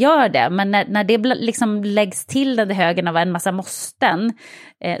man väl gör det. Men när det liksom läggs till den högen av en massa måsten,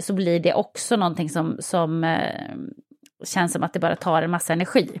 så blir det också någonting som känns som att det bara tar en massa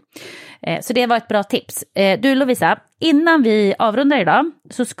energi. Så det var ett bra tips. Du Lovisa, innan vi avrundar idag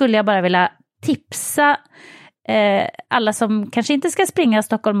så skulle jag bara vilja tipsa alla som kanske inte ska springa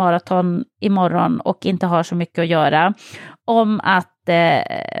Stockholm Marathon imorgon och inte har så mycket att göra, om att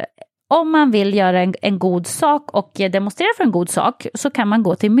om man vill göra en god sak och demonstrera för en god sak, så kan man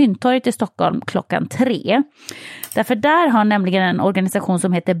gå till Mynttorget i Stockholm 3:00. Därför där har nämligen en organisation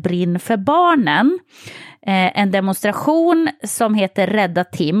som heter Brinn för barnen en demonstration som heter Rädda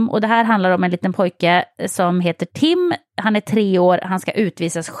Tim. Och det här handlar om en liten pojke som heter Tim. Han är 3 år, han ska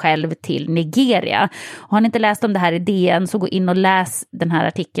utvisas själv till Nigeria. Och har ni inte läst om det här i DN, så gå in och läs den här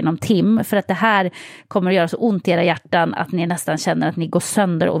artikeln om Tim. För att det här kommer att göra så ont i era hjärtan att ni nästan känner att ni går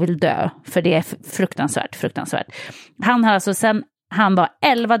sönder och vill dö. För det är fruktansvärt. Han har alltså han var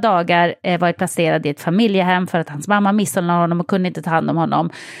 11 dagar varit placerad i ett familjehem för att hans mamma misshandlade honom och kunde inte ta hand om honom.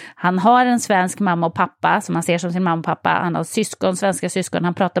 Han har en svensk mamma och pappa som han ser som sin mamma och pappa. Han har svenska syskon,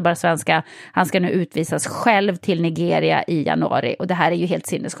 han pratar bara svenska. Han ska nu utvisas själv till Nigeria i januari. Och det här är ju helt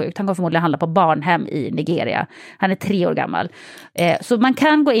sinnessjukt. Han kommer förmodligen handla på barnhem i Nigeria. Han är 3 år gammal. Så man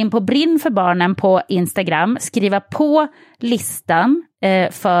kan gå in på Brinn för barnen på Instagram, skriva på listan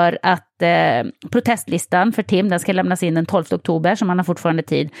för att protestlistan för Tim, den ska lämnas in den 12 oktober, så man har fortfarande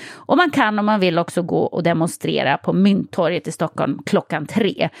tid. Och man kan, om man vill, också gå och demonstrera på Mynttorget i Stockholm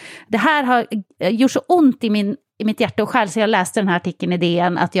 3:00. Det här har gjort så ont i mitt hjärta och själ, så jag läste den här artikeln i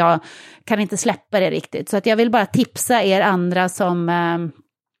DN att jag kan inte släppa det riktigt. Så att jag vill bara tipsa er andra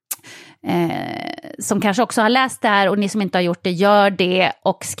som kanske också har läst det här, och ni som inte har gjort det, gör det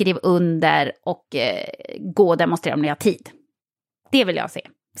och skriv under och gå och demonstrera om ni har tid. Det vill jag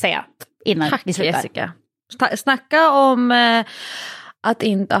säga innan vi slutar. Tack Jessica. Snacka om att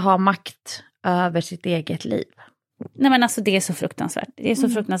inte ha makt över sitt eget liv. Nej men alltså det är så fruktansvärt. Det är så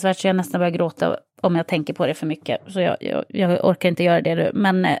fruktansvärt så jag nästan börjar gråta om jag tänker på det för mycket. Så jag orkar inte göra det nu.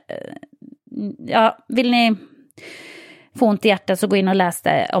 Men ja, vill ni få ont i hjärtat så gå in och läs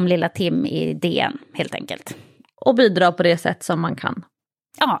det om lilla Tim i DN helt enkelt. Och bidra på det sätt som man kan.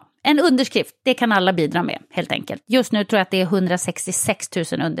 Ja, en underskrift, det kan alla bidra med helt enkelt. Just nu tror jag att det är 166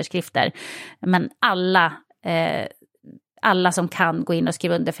 000 underskrifter. Men alla som kan gå in och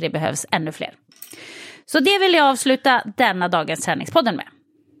skriva under för det behövs ännu fler. Så det vill jag avsluta denna dagens träningspodden med.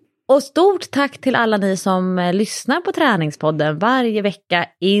 Och stort tack till alla ni som lyssnar på träningspodden varje vecka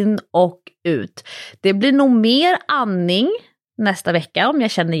in och ut. Det blir nog mer andning nästa vecka om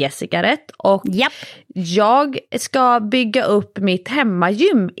jag känner Jessica rätt. Och jag ska bygga upp mitt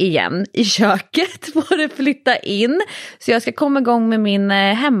hemmagym igen i köket. Både flytta in. Så jag ska komma igång med min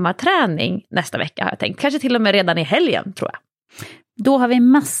hemmaträning nästa vecka har jag tänkt. Kanske till och med redan i helgen tror jag. Då har vi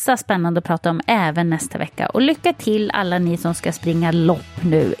massa spännande att prata om även nästa vecka. Och lycka till alla ni som ska springa lopp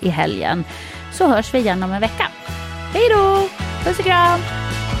nu i helgen. Så hörs vi igen om en vecka. Hej då! Puss och kram!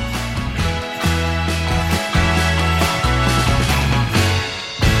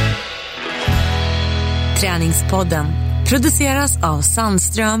 Träningspodden produceras av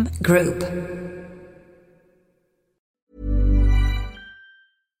Sandström Group.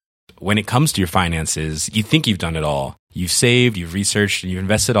 When it comes to your finances, you think you've done it all. You've saved, you've researched, and you've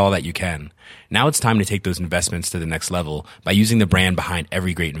invested all that you can. Now it's time to take those investments to the next level by using the brand behind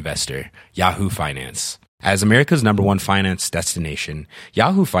every great investor, Yahoo Finance. As America's #1 finance destination,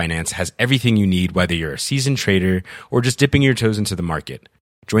 Yahoo Finance has everything you need, whether you're a seasoned trader or just dipping your toes into the market.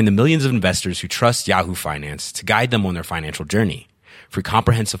 Join the millions of investors who trust Yahoo Finance to guide them on their financial journey. For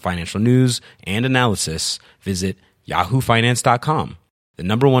comprehensive financial news and analysis, visit yahoofinance.com. The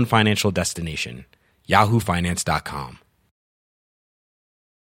 #1 financial destination, yahoofinance.com.